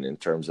 7 in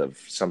terms of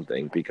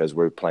something because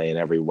we're playing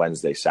every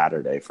Wednesday,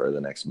 Saturday for the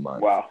next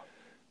month. Wow.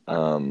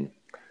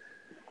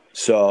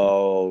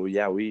 So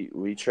yeah,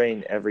 we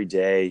train every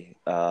day.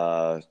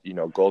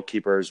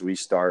 Goalkeepers, we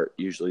start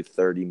usually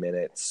 30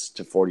 minutes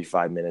to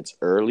 45 minutes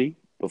early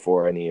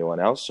before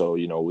anyone else. So,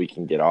 we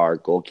can get our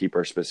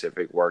goalkeeper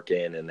specific work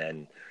in and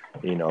then,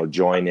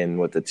 join in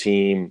with the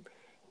team,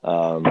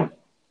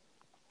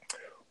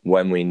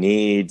 when we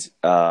need,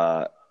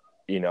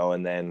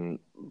 and then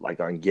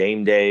on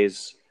game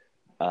days,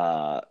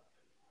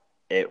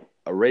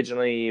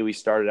 originally we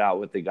started out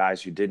with the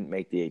guys who didn't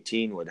make the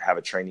 18 would have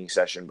a training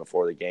session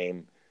before the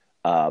game.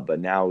 But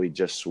now we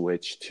just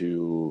switched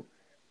to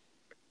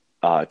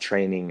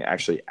training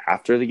actually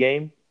after the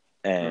game.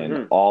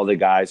 And all the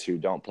guys who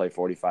don't play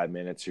 45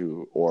 minutes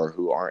who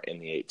aren't in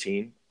the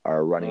 18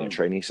 are running a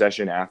training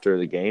session after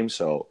the game.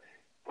 So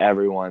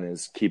everyone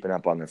is keeping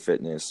up on their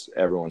fitness.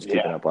 Everyone's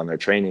keeping up on their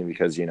training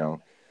because,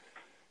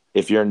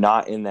 if you're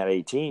not in that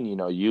 18,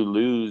 you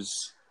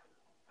lose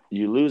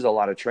a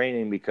lot of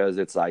training because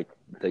it's like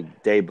the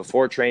day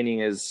before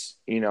training is,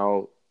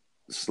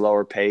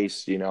 slower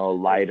pace,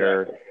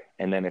 lighter. Exactly.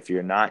 And then if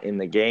you're not in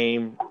the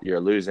game,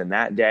 you're losing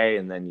that day.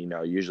 And then,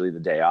 usually the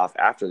day off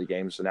after the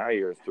game. So now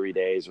you're 3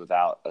 days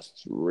without a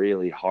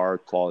really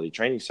hard quality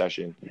training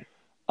session.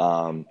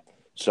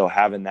 So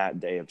having that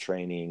day of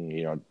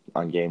training,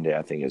 on game day,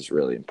 I think is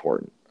really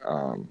important.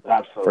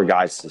 For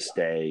guys to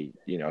stay,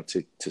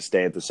 to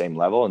stay at the same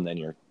level, and then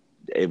you're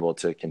able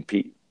to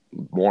compete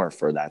more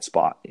for that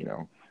spot,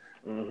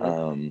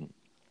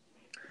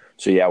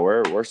 So yeah,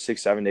 we're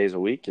 6-7 days a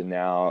week,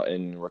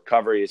 and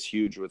recovery is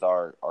huge with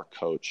our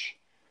coach.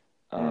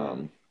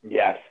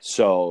 Yes.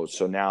 So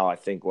now I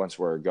think once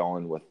we're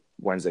going with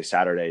Wednesday,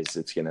 Saturdays,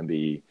 it's going to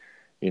be,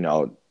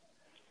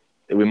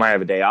 we might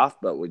have a day off,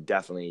 but would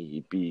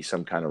definitely be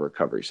some kind of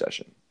recovery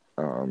session.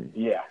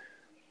 Yeah.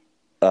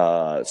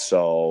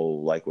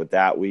 So like with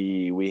that,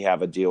 we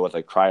have a deal with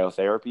like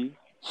cryotherapy.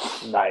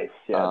 Nice.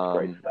 Yeah, that's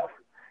great stuff.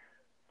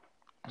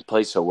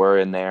 Place, so we're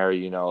in there,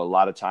 a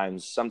lot of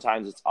times,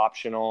 sometimes it's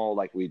optional,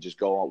 like we just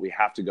go, we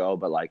have to go,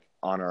 but like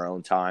on our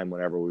own time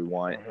whenever we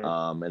want.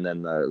 And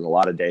then a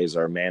lot of days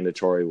are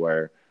mandatory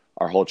where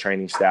our whole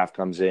training staff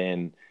comes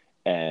in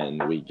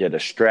and we get a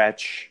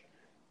stretch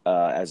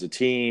as a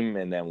team,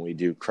 and then we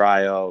do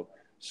cryo.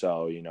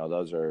 So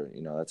those are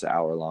that's an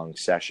hour-long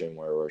session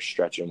where we're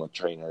stretching with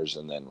trainers,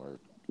 and then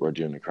we're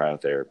doing the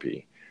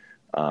cryotherapy.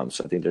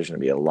 So I think there's going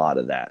to be a lot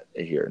of that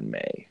here in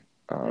May.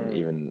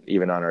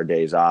 Even on our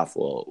days off,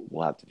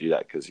 we'll have to do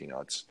that because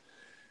it's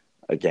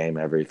a game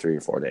every 3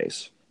 or 4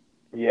 days.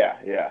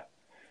 Yeah,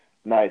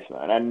 nice,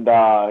 man. And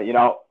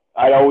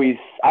I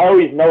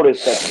always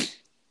notice that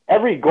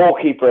every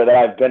goalkeeper that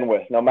I've been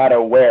with, no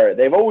matter where,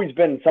 they've always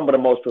been some of the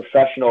most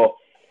professional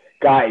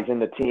guys in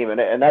the team,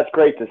 and that's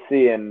great to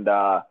see. And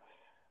I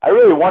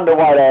really wonder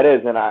why that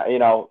is. And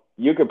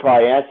you could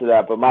probably answer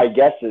that, but my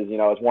guess is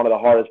it's one of the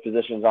hardest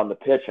positions on the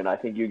pitch, and I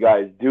think you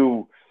guys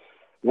do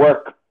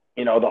work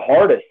the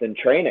hardest in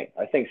training.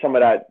 I think some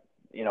of that,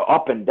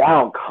 up and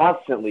down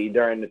constantly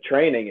during the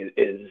training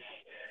is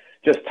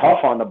just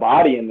tough on the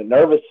body and the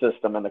nervous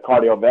system and the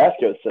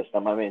cardiovascular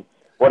system. I mean,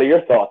 what are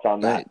your thoughts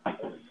on that?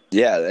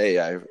 Yeah,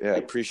 I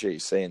appreciate you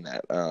saying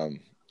that.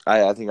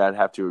 I think I'd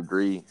have to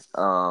agree.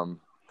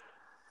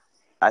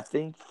 I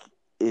think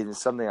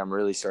it's something I'm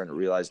really starting to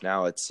realize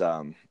now. It's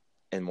and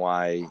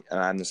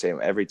I'm the same.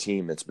 Every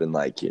team, it's been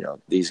like,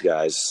 these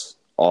guys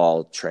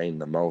all train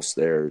the most.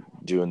 They're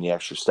doing the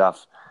extra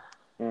stuff.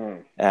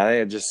 And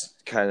I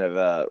just kind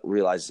of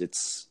realized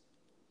it's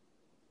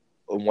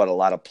what a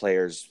lot of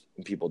players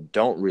and people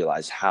don't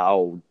realize,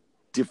 how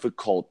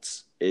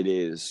difficult it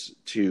is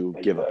to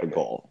give up a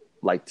goal.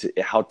 Like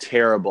how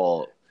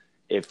terrible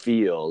it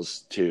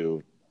feels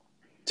to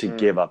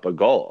give up a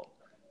goal,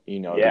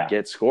 to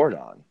get scored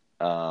on.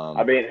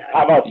 I mean,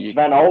 how about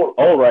Sven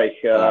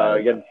Ulreich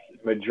against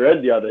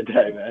Madrid the other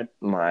day, man?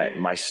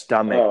 My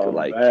stomach,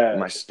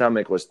 my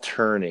stomach was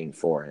turning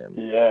for him.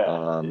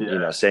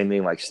 Same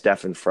thing, like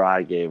Stefan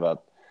Fry gave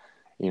up,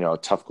 a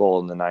tough goal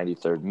in the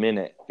 93rd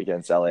minute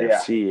against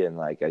LAFC, and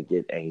like I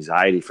get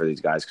anxiety for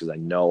these guys because I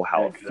know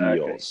how it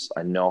feels.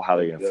 I know how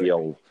they're gonna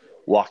feel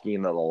walking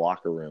into the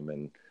locker room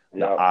and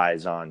the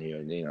eyes on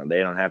you. They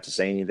don't have to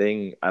say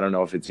anything. I don't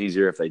know if it's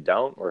easier if they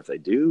don't or if they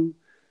do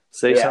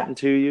say something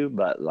to you,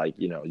 but like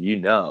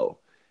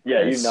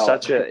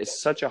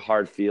it's such a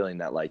hard feeling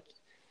that like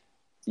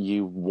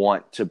you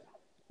want to,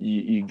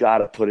 you got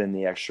to put in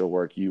the extra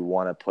work. You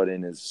want to put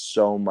in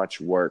so much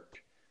work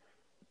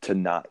to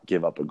not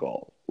give up a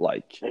goal.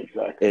 Like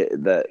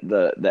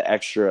the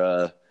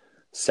extra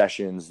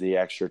sessions, the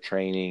extra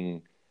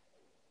training,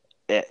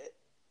 it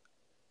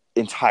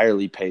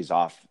entirely pays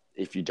off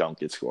if you don't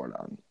get scored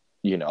on.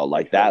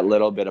 That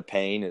little bit of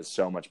pain is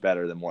so much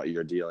better than what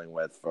you're dealing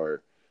with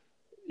for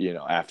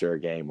after a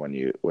game when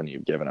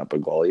you've given up a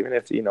goal. Even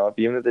if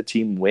the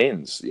team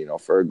wins,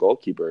 for a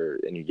goalkeeper,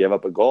 and you give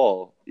up a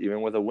goal,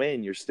 even with a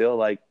win, you're still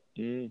like,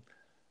 I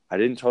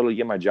didn't totally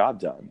get my job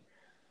done.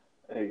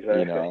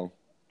 Exactly.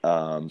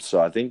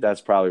 So I think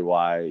that's probably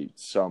why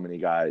so many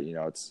guys,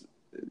 it's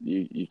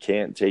you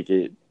can't take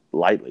it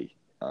lightly.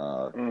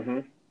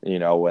 When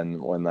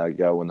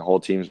the whole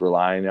team's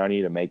relying on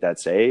you to make that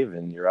save,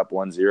 and you're up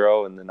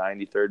 1-0 in the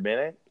 93rd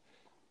minute,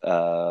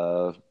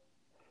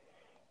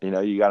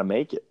 you got to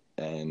make it.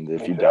 And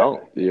if you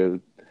don't,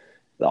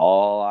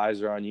 all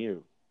eyes are on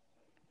you.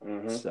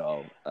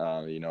 So,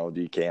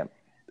 you can't,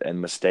 and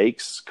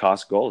mistakes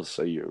cost goals.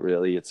 So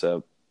it's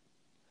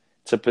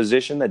a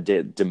position that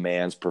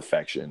demands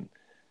perfection,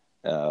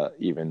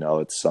 even though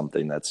it's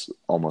something that's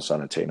almost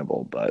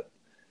unattainable, but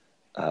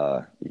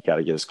you got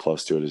to get as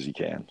close to it as you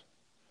can.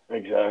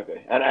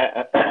 Exactly. And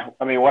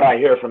I mean, what I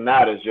hear from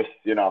that is just,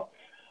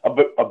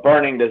 a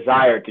burning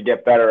desire to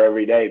get better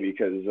every day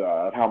because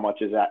of how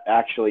much is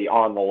actually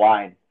on the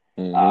line,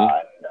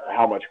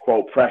 how much,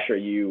 quote, pressure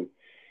you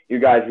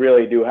guys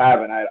really do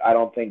have. And I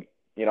don't think,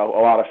 a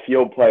lot of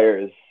field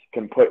players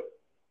can put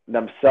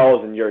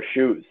themselves in your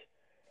shoes.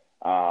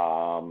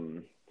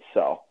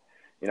 So,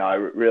 I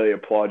really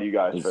applaud you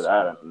guys for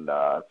that. And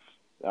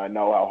I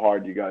know how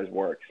hard you guys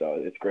work, so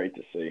it's great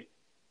to see.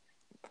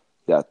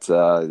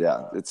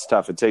 It's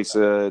tough. It takes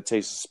a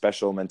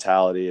special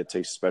mentality. It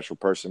takes a special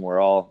person. We're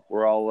all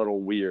a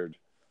little weird.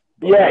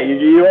 But,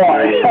 you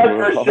are.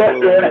 For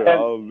sure.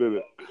 I'll admit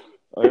it.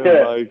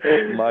 I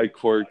have my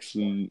quirks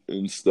and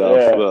stuff.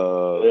 I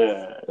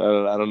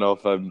don't know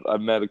if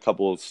I've met a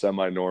couple of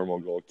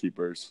semi-normal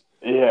goalkeepers.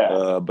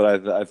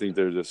 But I think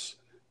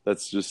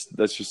that's just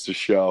a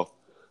show.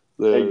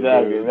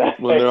 Exactly.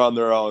 When they're on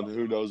their own,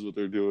 who knows what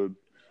they're doing?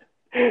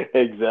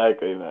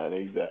 Exactly, man.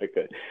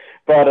 Exactly.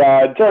 But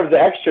in terms of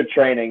extra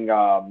training,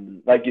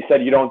 like you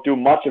said, you don't do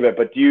much of it.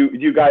 But do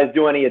you guys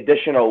do any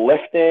additional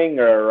lifting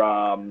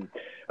or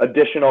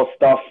additional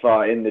stuff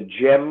in the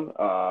gym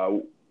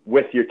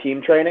with your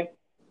team training?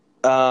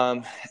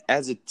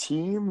 As a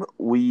team,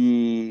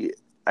 we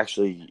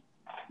actually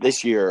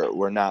this year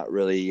we're not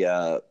really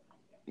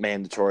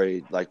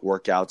mandatory like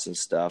workouts and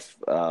stuff.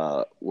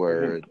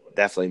 We're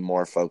definitely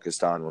more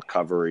focused on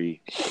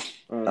recovery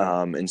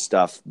and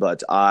stuff.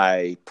 But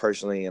I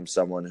personally am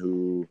someone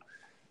who,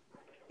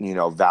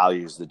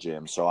 values the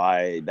gym. So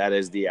that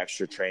is the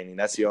extra training.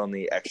 That's the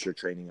only extra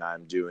training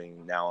I'm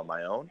doing now on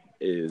my own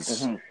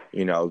is,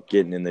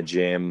 getting in the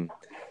gym.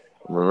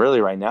 Really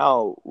right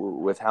now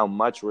with how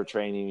much we're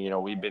training,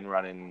 we've been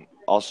running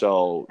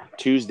also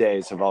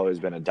Tuesdays have always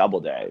been a double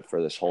day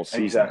for this whole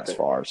season as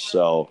far.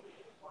 So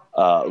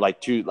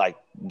like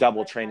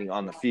double training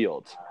on the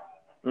field.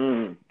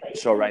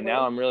 So right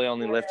now I'm really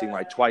only lifting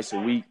like twice a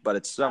week, but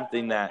it's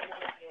something that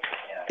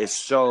is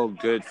so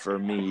good for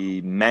me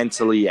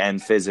mentally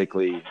and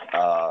physically.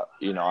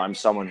 I'm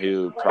someone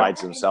who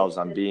prides themselves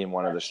on being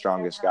one of the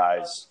strongest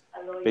guys,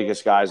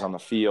 biggest guys on the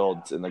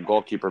field, and the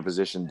goalkeeper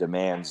position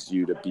demands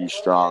you to be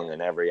strong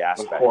in every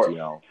aspect.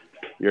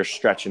 You're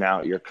stretching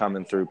out, you're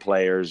coming through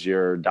players,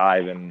 you're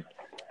diving,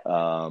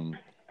 and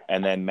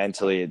then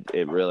mentally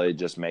it really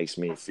just makes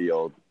me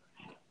feel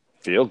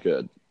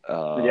good.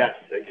 Yes,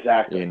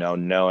 exactly.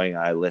 Knowing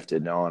I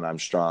lifted, knowing I'm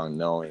strong,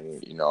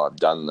 knowing I've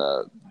done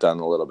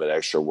a little bit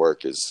extra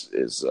work is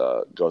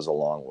goes a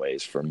long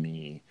ways for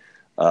me.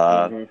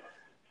 And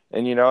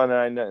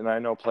I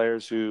know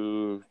players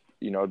who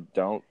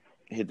don't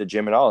hit the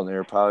gym at all, and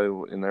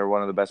they're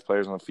one of the best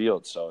players on the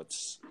field. So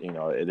it's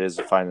it is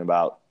finding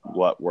about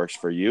what works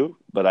for you.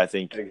 But I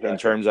think in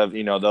terms of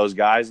those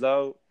guys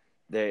though,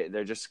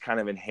 they're just kind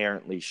of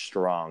inherently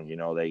strong.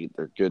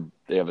 They're good.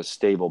 They have a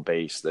stable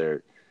base.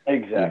 They're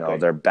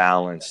they're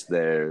balanced.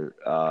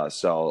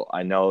 So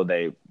I know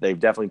they've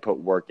definitely put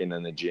work in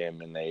the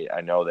gym, and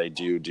I know they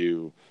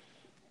do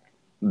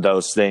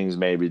those things,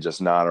 maybe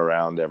just not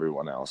around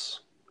everyone else.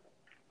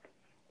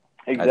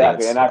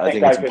 Exactly, I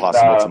think it's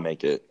impossible to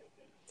make it.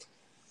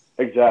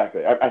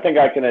 Exactly. I think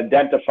I can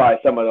identify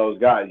some of those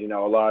guys. A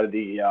lot of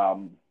the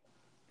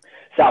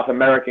South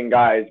American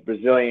guys,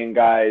 Brazilian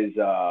guys,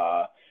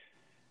 a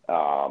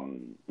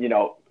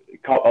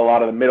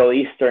lot of the Middle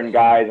Eastern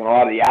guys and a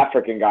lot of the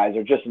African guys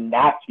are just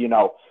not,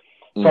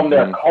 from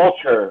their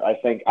culture. I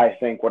think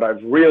what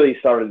I've really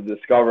started to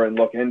discover and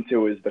look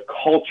into is the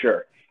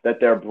culture that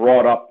they're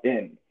brought up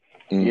in.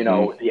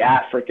 The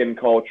African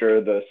culture,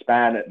 the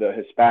Hispanic,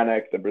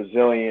 the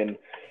Brazilian,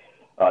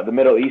 the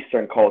Middle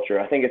Eastern culture.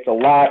 I think it's a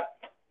lot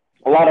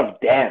of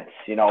dance,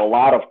 a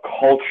lot of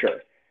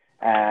culture.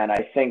 And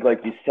I think,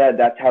 like you said,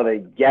 that's how they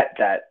get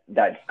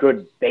that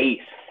good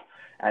base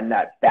and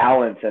that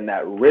balance and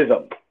that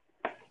rhythm.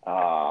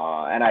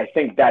 And I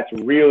think that's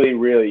really,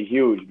 really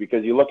huge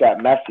because you look at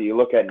Messi, you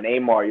look at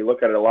Neymar, you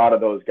look at a lot of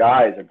those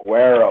guys,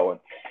 Aguero and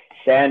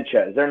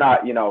Sanchez. They're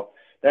not,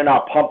 they're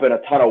not pumping a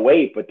ton of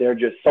weight, but they're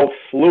just so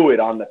fluid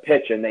on the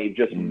pitch and they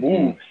just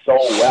move so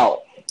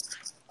well.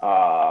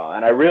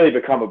 And I really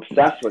become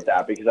obsessed with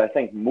that because I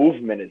think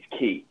movement is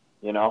key,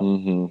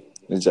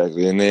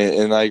 Exactly.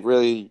 And like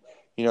really,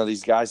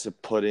 these guys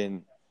have put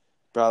in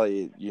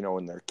probably,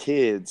 in their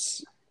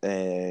kids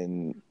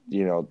and,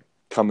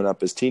 coming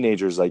up as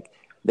teenagers, like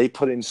they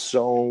put in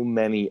so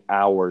many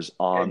hours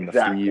on the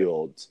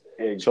field,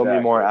 so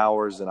many more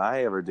hours than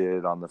I ever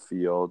did on the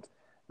field,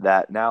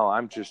 that now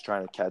I'm just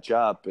trying to catch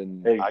up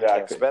and I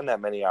can't spend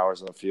that many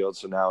hours on the field.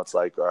 So now it's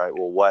like, all right,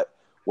 well,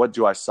 what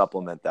do I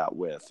supplement that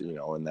with,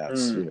 and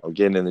that's,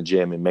 getting in the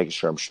gym and making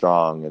sure I'm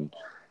strong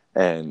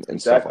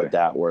and stuff like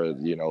that, where,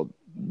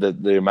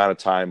 the amount of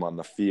time on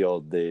the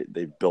field,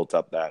 they've built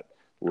up that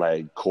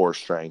leg core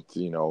strength,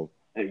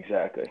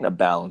 a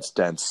balanced,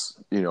 dense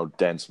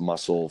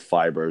muscle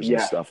fibers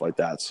and stuff like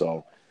that.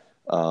 So,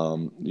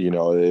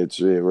 it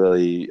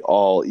really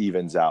all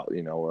evens out,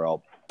 we're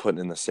all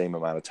putting in the same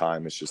amount of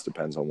time. It just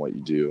depends on what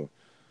you do.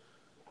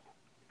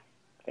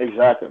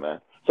 Exactly, man.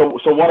 So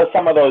what are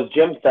some of those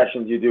gym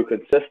sessions you do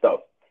consist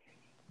of?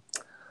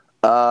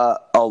 A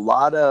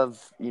lot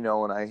of,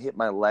 when I hit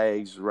my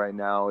legs right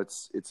now,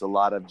 it's a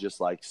lot of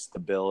just like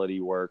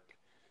stability work,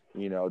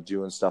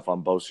 doing stuff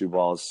on Bosu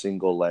balls,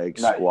 single leg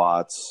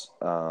squats,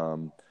 a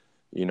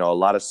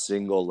lot of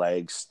single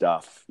leg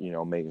stuff,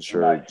 making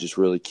sure just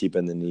really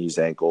keeping the knees,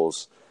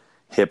 ankles,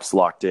 hips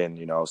locked in,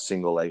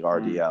 single leg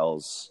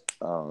RDLs,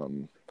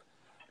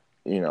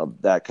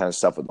 that kind of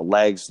stuff with the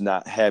legs,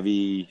 not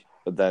heavy,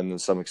 but then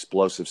some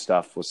explosive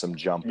stuff with some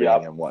jumping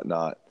and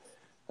whatnot.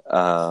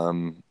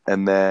 And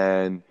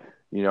then,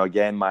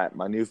 again,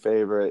 my new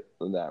favorite,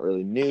 not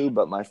really new,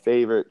 but my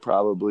favorite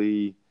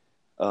probably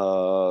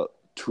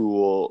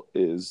tool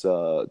is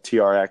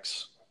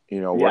TRX,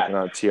 working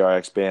on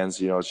TRX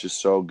bands. It's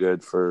just so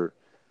good for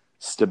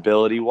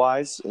stability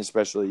wise,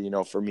 especially,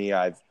 for me,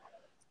 I've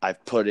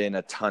put in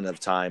a ton of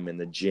time in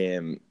the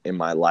gym in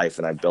my life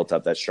and I built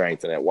up that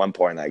strength. And at one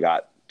point I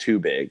got too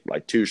big,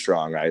 like too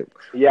strong, right?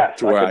 Yeah.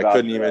 To where I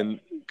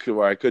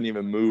couldn't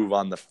even move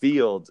on the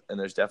field. And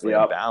there's definitely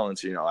a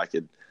balance.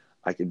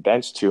 I could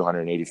bench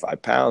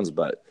 285 pounds,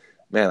 but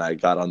man, I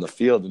got on the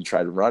field and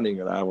tried running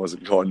and I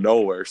wasn't going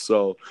nowhere.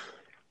 So,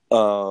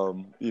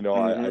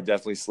 I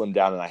definitely slimmed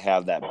down and I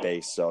have that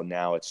base. So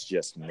now it's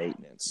just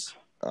maintenance.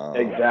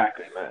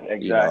 Exactly, man.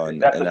 Exactly.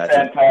 And That's a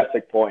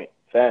fantastic point.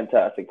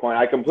 Fantastic point.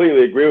 I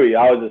completely agree with you.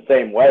 I was the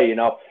same way,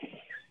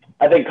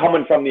 I think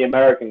coming from the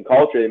American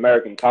culture, the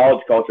American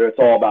college culture, it's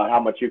all about how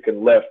much you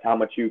can lift, how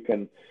much you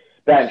can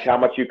bench, how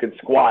much you can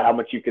squat, how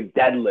much you can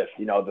deadlift,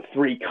 the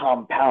 3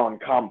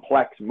 compound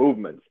complex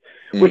movements,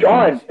 which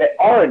aren't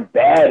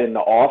bad in the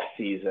off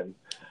season.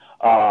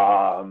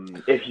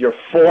 If your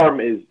form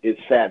is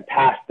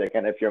fantastic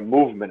and if your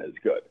movement is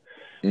good.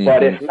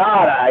 But if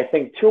not, I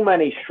think too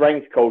many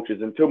strength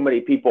coaches and too many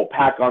people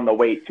pack on the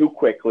weight too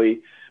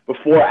quickly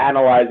before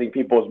analyzing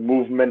people's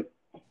movement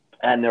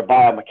and their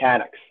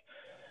biomechanics.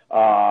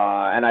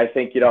 And I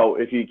think,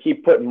 if you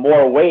keep putting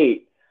more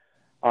weight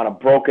on a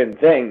broken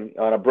thing,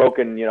 on a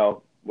broken,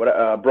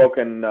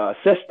 broken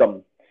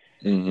system,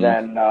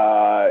 then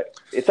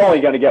it's only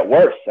going to get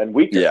worse and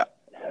weaker. Yeah.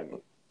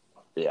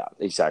 Yeah,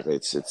 exactly.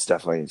 It's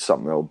definitely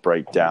something that'll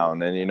break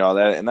down,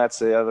 and that's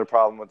the other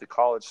problem with the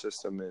college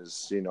system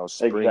is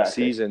spring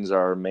seasons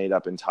are made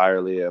up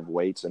entirely of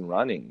weights and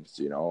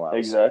runnings.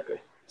 Exactly.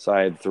 So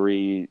I had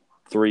three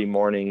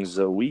mornings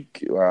a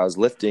week where I was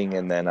lifting,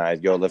 and then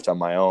I'd go lift on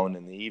my own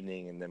in the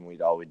evening, and then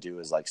all we'd do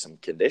is like some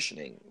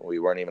conditioning. We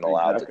weren't even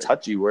allowed to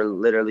touch you. We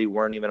literally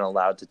weren't even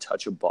allowed to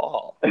touch a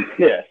ball.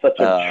 Yeah, such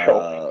a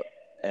joke.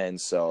 And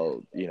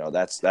so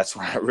that's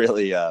where I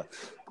really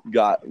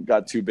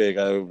got too big.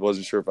 I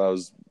wasn't sure if I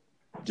was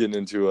getting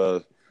into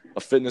a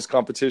fitness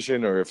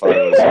competition or if I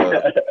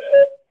was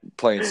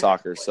playing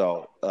soccer.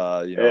 So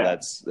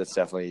that's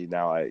definitely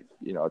now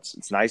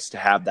it's nice to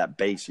have that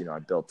base. I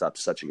built up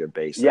such a good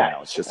base.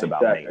 Now it's just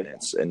about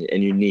maintenance, and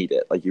you need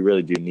it. Like you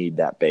really do need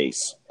that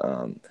base.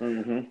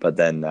 But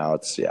then now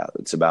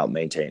it's about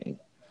maintaining.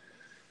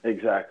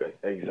 Exactly.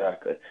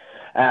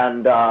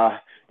 And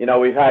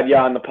we've had you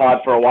on the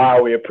pod for a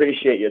while. We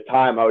appreciate your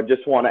time. I would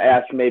just want to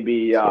ask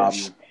maybe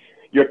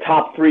your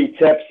top 3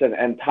 tips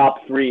and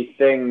top 3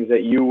 things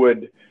that you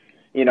would,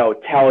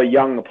 tell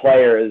young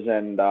players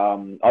and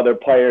other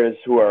players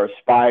who are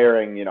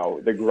aspiring,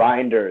 the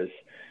grinders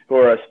who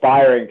are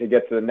aspiring to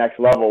get to the next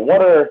level.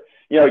 What are,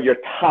 your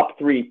top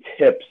 3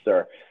 tips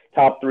or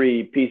top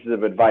 3 pieces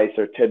of advice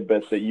or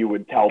tidbits that you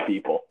would tell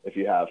people if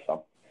you have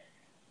some?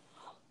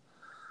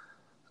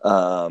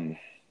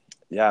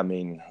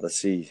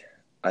 Let's see.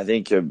 I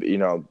think,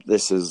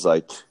 this is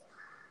like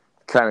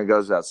kind of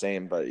goes without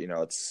saying, but,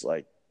 it's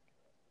like,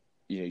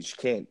 you just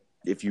can't,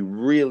 if you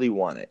really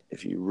want it,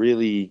 if you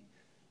really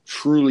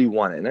truly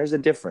want it, and there's a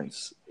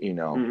difference, you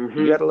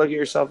got to look at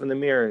yourself in the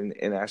mirror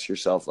and ask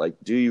yourself, like,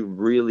 do you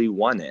really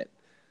want it?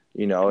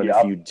 And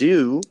if you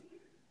do,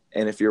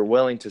 and if you're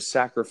willing to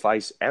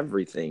sacrifice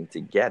everything to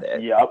get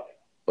it,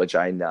 which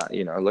I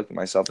look at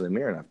myself in the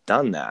mirror and I've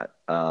done that,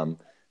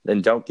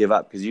 then don't give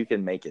up because you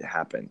can make it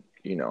happen.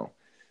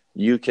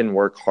 You can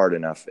work hard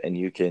enough and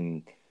you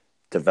can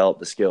develop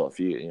the skill if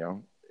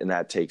and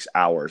that takes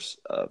hours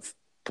of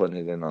putting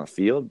it in on the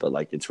field, but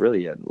like it's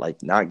really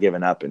like not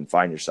giving up and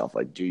find yourself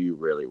like, do you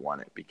really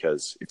want it?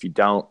 Because if you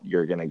don't,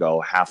 you're gonna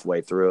go halfway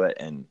through it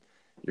and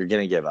you're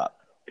gonna give up.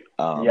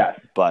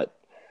 But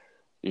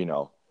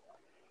and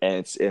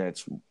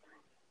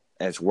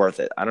it's worth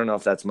it. I don't know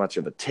if that's much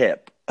of a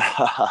tip,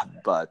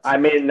 but I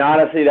mean,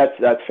 honestly,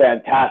 that's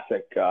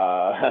fantastic.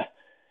 Like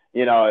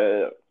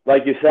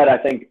you said, I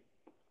think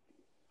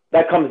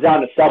that comes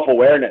down to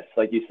self-awareness.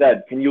 Like you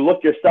said, can you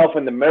look yourself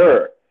in the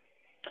mirror?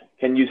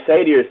 Can you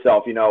say to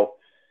yourself,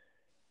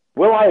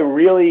 will I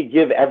really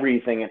give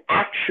everything and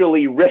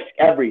actually risk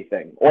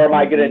everything? Or am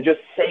I going to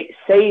just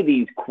say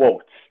these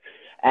quotes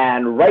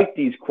and write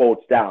these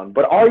quotes down?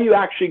 But are you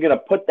actually going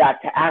to put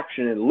that to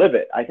action and live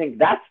it? I think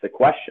that's the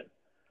question.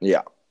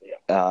 Yeah,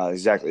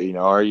 exactly.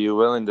 Are you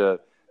willing to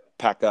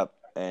pack up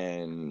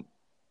and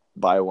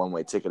buy a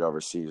one-way ticket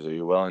overseas? Are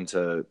you willing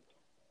to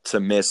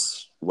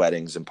miss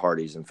weddings and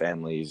parties and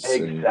families?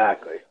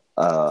 Exactly.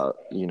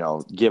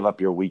 Give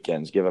up your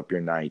weekends, give up your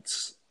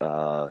nights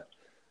to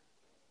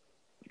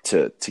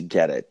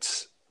get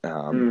it.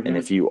 And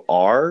if you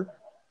are,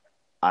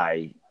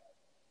 I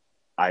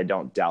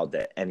don't doubt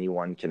that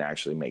anyone can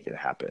actually make it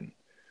happen.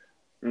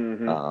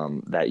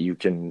 That you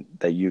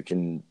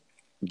can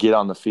get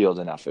on the field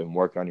enough and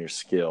work on your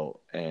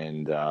skill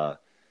and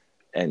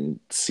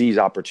seize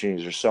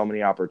opportunities. There's so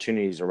many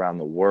opportunities around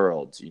the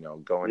world,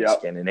 going to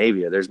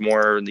Scandinavia. There's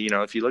more,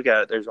 if you look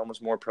at it, there's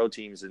almost more pro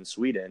teams in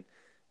Sweden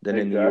than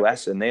in the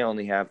U.S., and they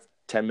only have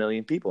 10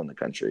 million people in the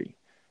country.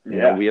 We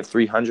have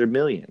 300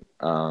 million.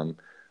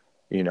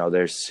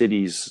 There's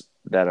cities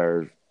that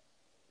are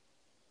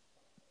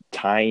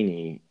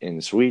tiny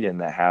in Sweden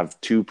that have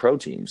 2 pro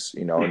teams,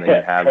 and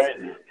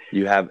then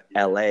you have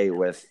LA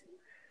with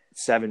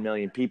 7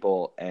 million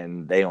people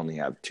and they only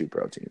have 2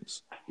 pro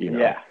teams.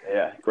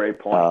 Great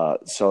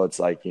point. So it's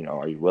like,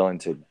 are you willing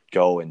to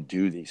go and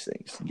do these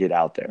things, get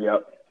out there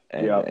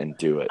and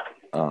do it?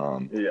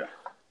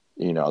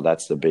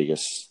 That's the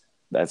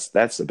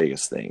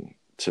biggest thing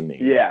to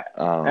me.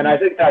 And I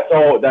think that's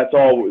all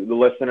the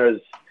listeners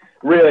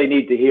really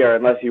need to hear,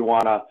 unless you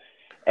want to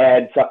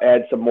add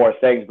some more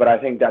things. But I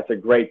think that's a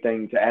great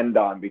thing to end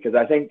on, because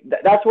I think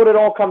that's what it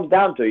all comes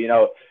down to.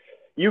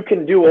 You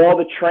can do all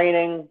the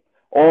training,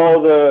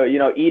 all the,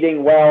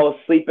 eating well,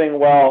 sleeping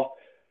well,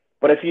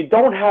 but if you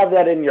don't have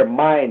that in your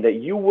mind that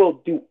you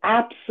will do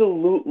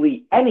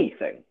absolutely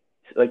anything,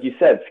 like you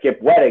said,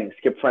 skip weddings,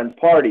 skip friends'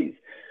 parties,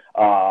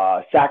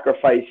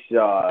 sacrifice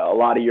a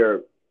lot of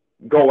your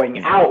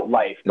going out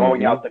life,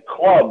 going out to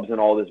clubs and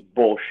all this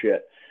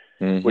bullshit,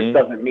 which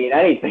doesn't mean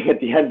anything at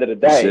the end of the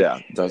day. Yeah,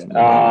 it doesn't mean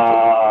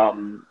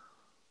anything.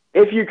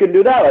 If you can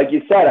do that, like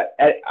you said,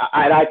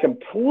 and I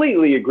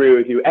completely agree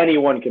with you,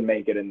 anyone can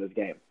make it in this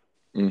game.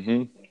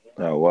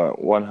 No,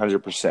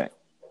 100%.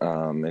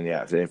 And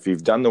yeah, if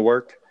you've done the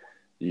work,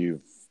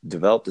 you've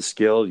developed the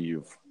skill,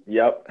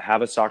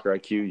 have a soccer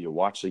IQ, you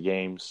watch the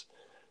games.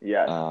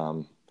 Yeah.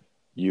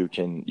 You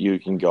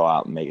can go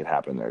out and make it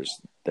happen.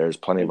 There's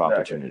plenty of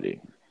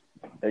opportunity.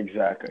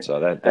 Exactly. So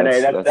that's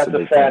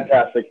a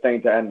fantastic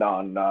thing to end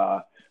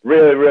on.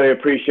 Really, really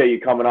appreciate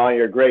you coming on.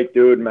 You're a great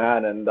dude,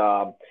 man. And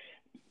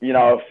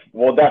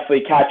we'll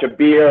definitely catch a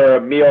beer or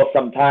a meal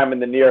sometime in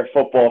the near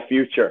football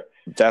future.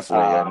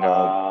 Definitely. I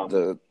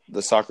know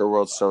the soccer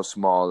world's so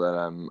small that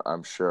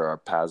I'm sure our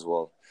paths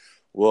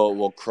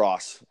will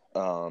cross.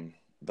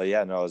 But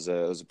yeah, no, it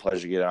was a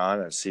pleasure to get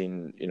on. I've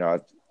seen, you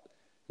got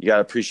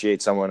to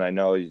appreciate someone. I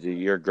know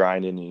you're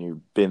grinding and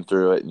you've been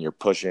through it and you're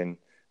pushing.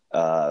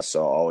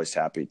 So always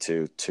happy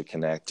to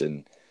connect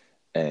and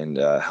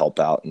help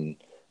out and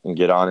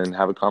get on and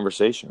have a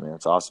conversation, man.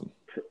 It's awesome.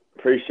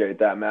 Appreciate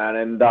that, man.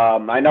 And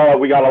I know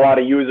we got a lot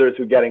of users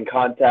who get in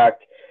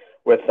contact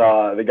with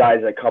the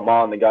guys that come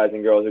on, the guys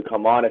and girls who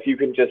come on. If you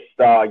can just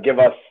give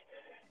us,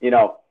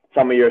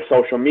 some of your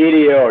social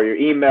media or your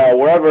email,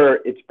 wherever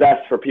it's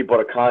best for people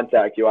to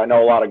contact you. I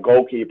know a lot of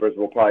goalkeepers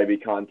will probably be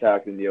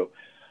contacting you.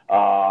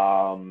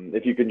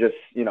 If you can just,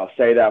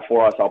 say that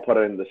for us, I'll put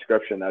it in the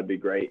description. That'd be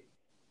great.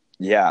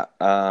 Yeah.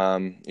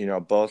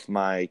 Both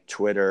my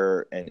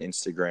Twitter and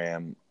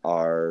Instagram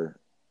are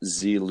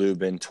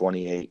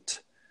zlubin28.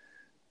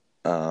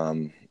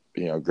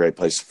 Great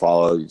place to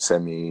follow. You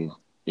send me,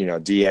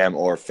 DM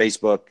or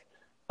Facebook,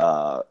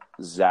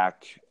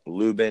 Zach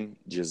Lubin,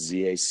 just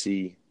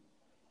ZAC,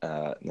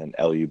 and then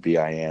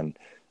LUBIN.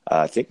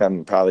 I think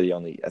I'm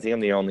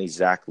the only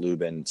Zach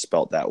Lubin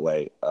spelt that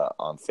way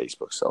on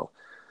Facebook. So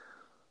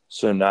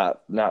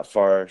not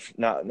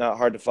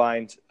hard to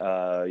find.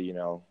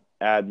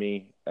 Add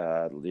me.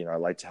 I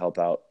like to help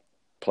out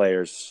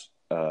players.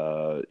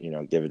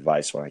 Give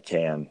advice when I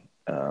can,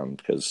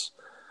 because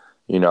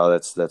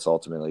that's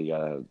ultimately you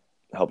gotta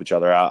help each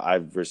other out.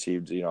 I've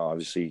received,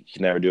 obviously you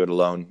can never do it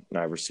alone, and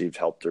I've received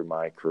help through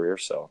my career.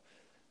 So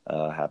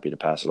happy to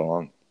pass it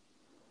along.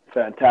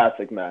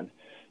 Fantastic, man.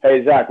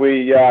 Hey, Zach,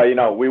 we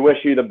wish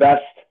you the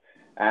best,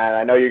 and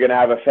I know you're going to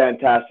have a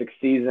fantastic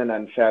season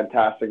and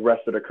fantastic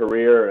rest of the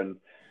career, and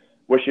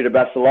wish you the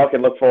best of luck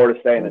and look forward to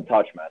staying in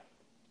touch, man.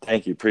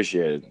 Thank you.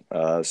 Appreciate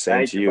it.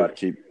 Same to you.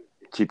 Buddy.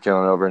 Keep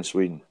killing over in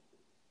Sweden.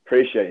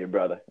 Appreciate you,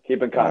 brother.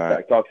 Keep in contact.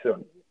 Right. Talk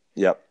soon.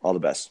 Yep. All the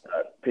best. All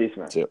right. Peace,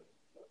 man. See you.